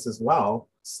did this as well,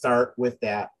 start with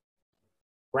that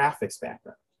graphics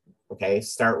background. Okay,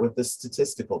 start with the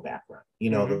statistical background.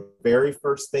 The very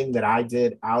first thing that I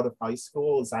did out of high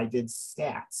school is I did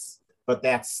stats, but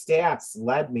that stats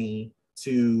led me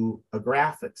to a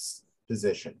graphics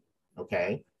position.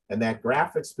 Okay, and that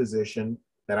graphics position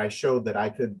that I showed that I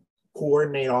could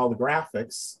coordinate all the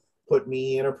graphics, put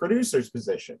me in a producer's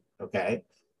position. Okay.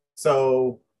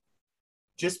 So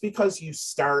just because you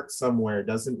start somewhere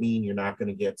doesn't mean you're not going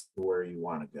to get to where you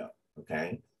want to go.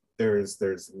 Okay.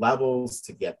 There's levels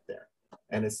to get there.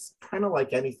 And it's kind of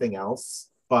like anything else,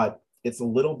 but it's a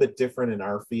little bit different in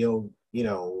our field. You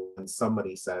know, when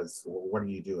somebody says, well, what are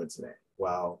you doing today?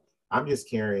 Well, I'm just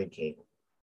carrying cable.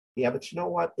 Yeah, but you know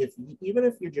what? Even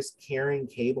if you're just carrying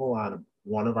cable on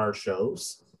one of our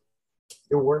shows,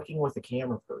 you're working with a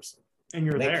camera person. And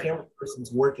you're that there. Camera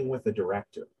person's working with a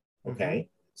director. Okay.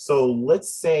 Mm-hmm. So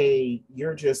let's say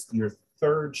you're just your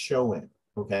third show in,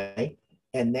 okay?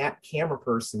 And that camera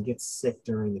person gets sick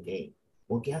during the game.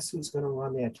 Well, guess who's going to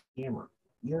run that camera?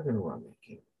 You're going to run that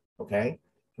camera, okay?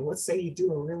 And let's say you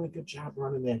do a really good job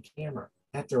running that camera.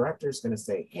 That director is going to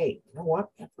say, hey, you know what?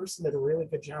 That person did a really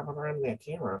good job of running that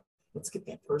camera. Let's get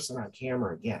that person on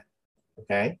camera again,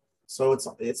 okay? So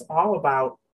it's all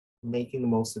about making the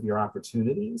most of your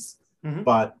opportunities, Mm-hmm.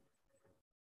 but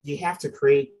you have to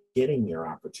create getting your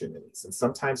opportunities. And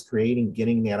sometimes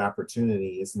getting that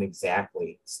opportunity isn't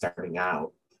exactly starting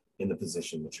out in the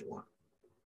position that you want.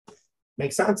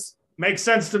 Make sense? Makes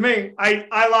sense to me.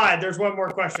 I lied. There's one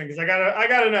more question because I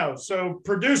gotta know. So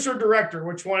producer, director,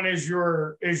 which one is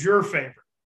your favorite?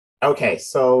 Okay,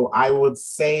 so I would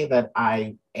say that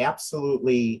I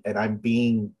absolutely, and I'm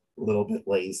being a little bit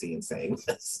lazy in saying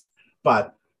this,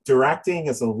 but directing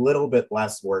is a little bit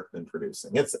less work than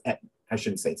producing. I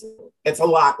shouldn't say it's a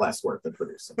lot less work than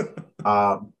producing.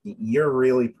 You're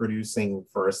really producing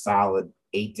for a solid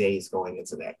 8 days going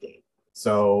into that game.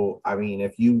 So, I mean,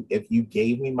 if you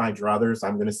gave me my druthers,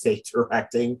 I'm going to say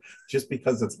directing just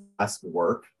because it's less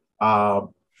work.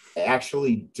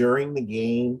 Actually, during the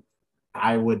game,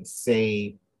 I would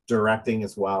say directing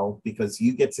as well, because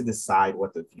you get to decide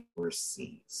what the viewer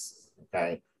sees.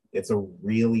 Okay. It's a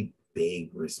really big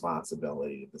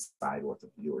responsibility to decide what the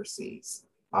viewer sees.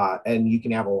 And you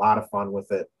can have a lot of fun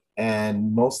with it.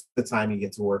 And most of the time you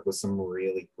get to work with some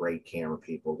really great camera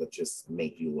people that just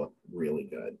make you look really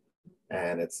good.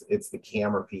 And it's the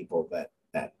camera people that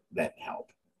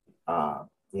help.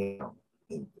 You know,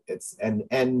 it's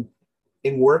and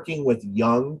in working with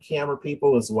young camera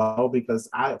people as well, because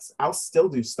I'll still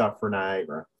do stuff for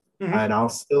Niagara, mm-hmm. and I'll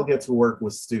still get to work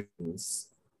with students.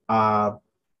 And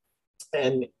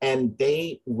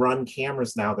they run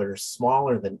cameras now that are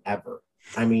smaller than ever.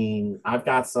 I mean, I've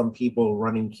got some people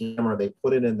running camera, they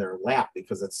put it in their lap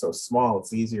because it's so small.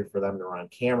 It's easier for them to run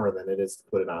camera than it is to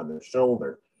put it on their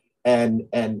shoulder. And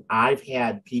I've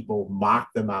had people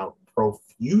mock them out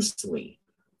profusely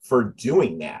for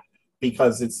doing that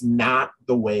because it's not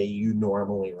the way you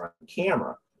normally run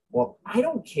camera. Well, I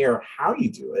don't care how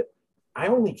you do it. I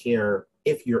only care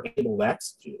if you're able to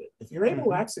execute it. If you're able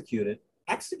to execute it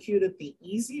the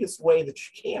easiest way that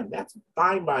you can. That's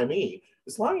fine by me.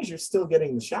 As long as you're still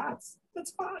getting the shots,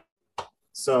 that's fine.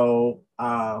 So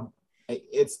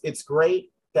it's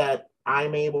great that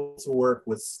I'm able to work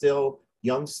with still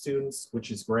young students,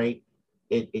 which is great.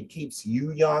 It keeps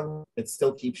you young. It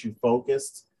still keeps you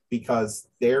focused because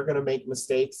they're going to make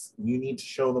mistakes. You need to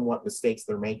show them what mistakes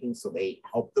they're making so they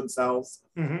help themselves.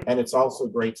 Mm-hmm. And it's also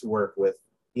great to work with,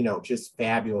 you know, just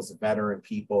fabulous veteran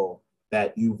people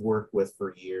that you've worked with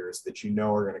for years that you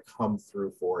know are going to come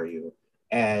through for you.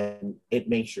 And it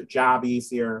makes your job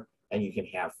easier and you can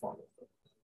have fun with it.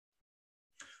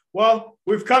 Well,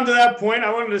 we've come to that point.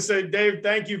 I wanted to say, Dave,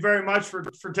 thank you very much for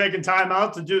taking time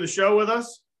out to do the show with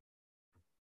us.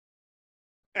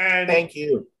 And thank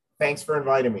you. Thanks for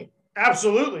inviting me.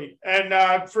 Absolutely.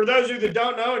 And for those of you that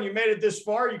don't know and you made it this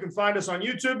far, you can find us on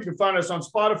YouTube. You can find us on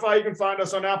Spotify. You can find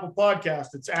us on Apple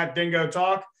Podcasts. It's at Dingo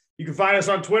Talk. You can find us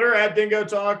on Twitter at Dingo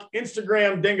Talk,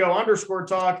 Instagram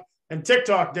Dingo_Talk, and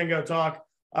TikTok Dingo Talk.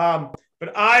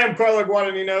 But I am Carlo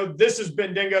Guadagnino. This has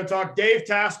been Dingo Talk. Dave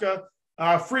Tasca,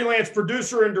 freelance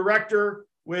producer and director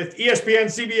with ESPN,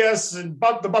 CBS, and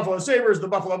the Buffalo Sabres, the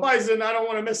Buffalo Bison. I don't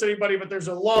want to miss anybody, but there's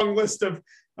a long list of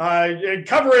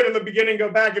cover it in the beginning. Go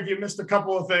back if you missed a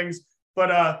couple of things.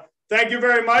 But thank you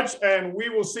very much, and we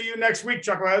will see you next week,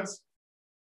 Chuckleheads.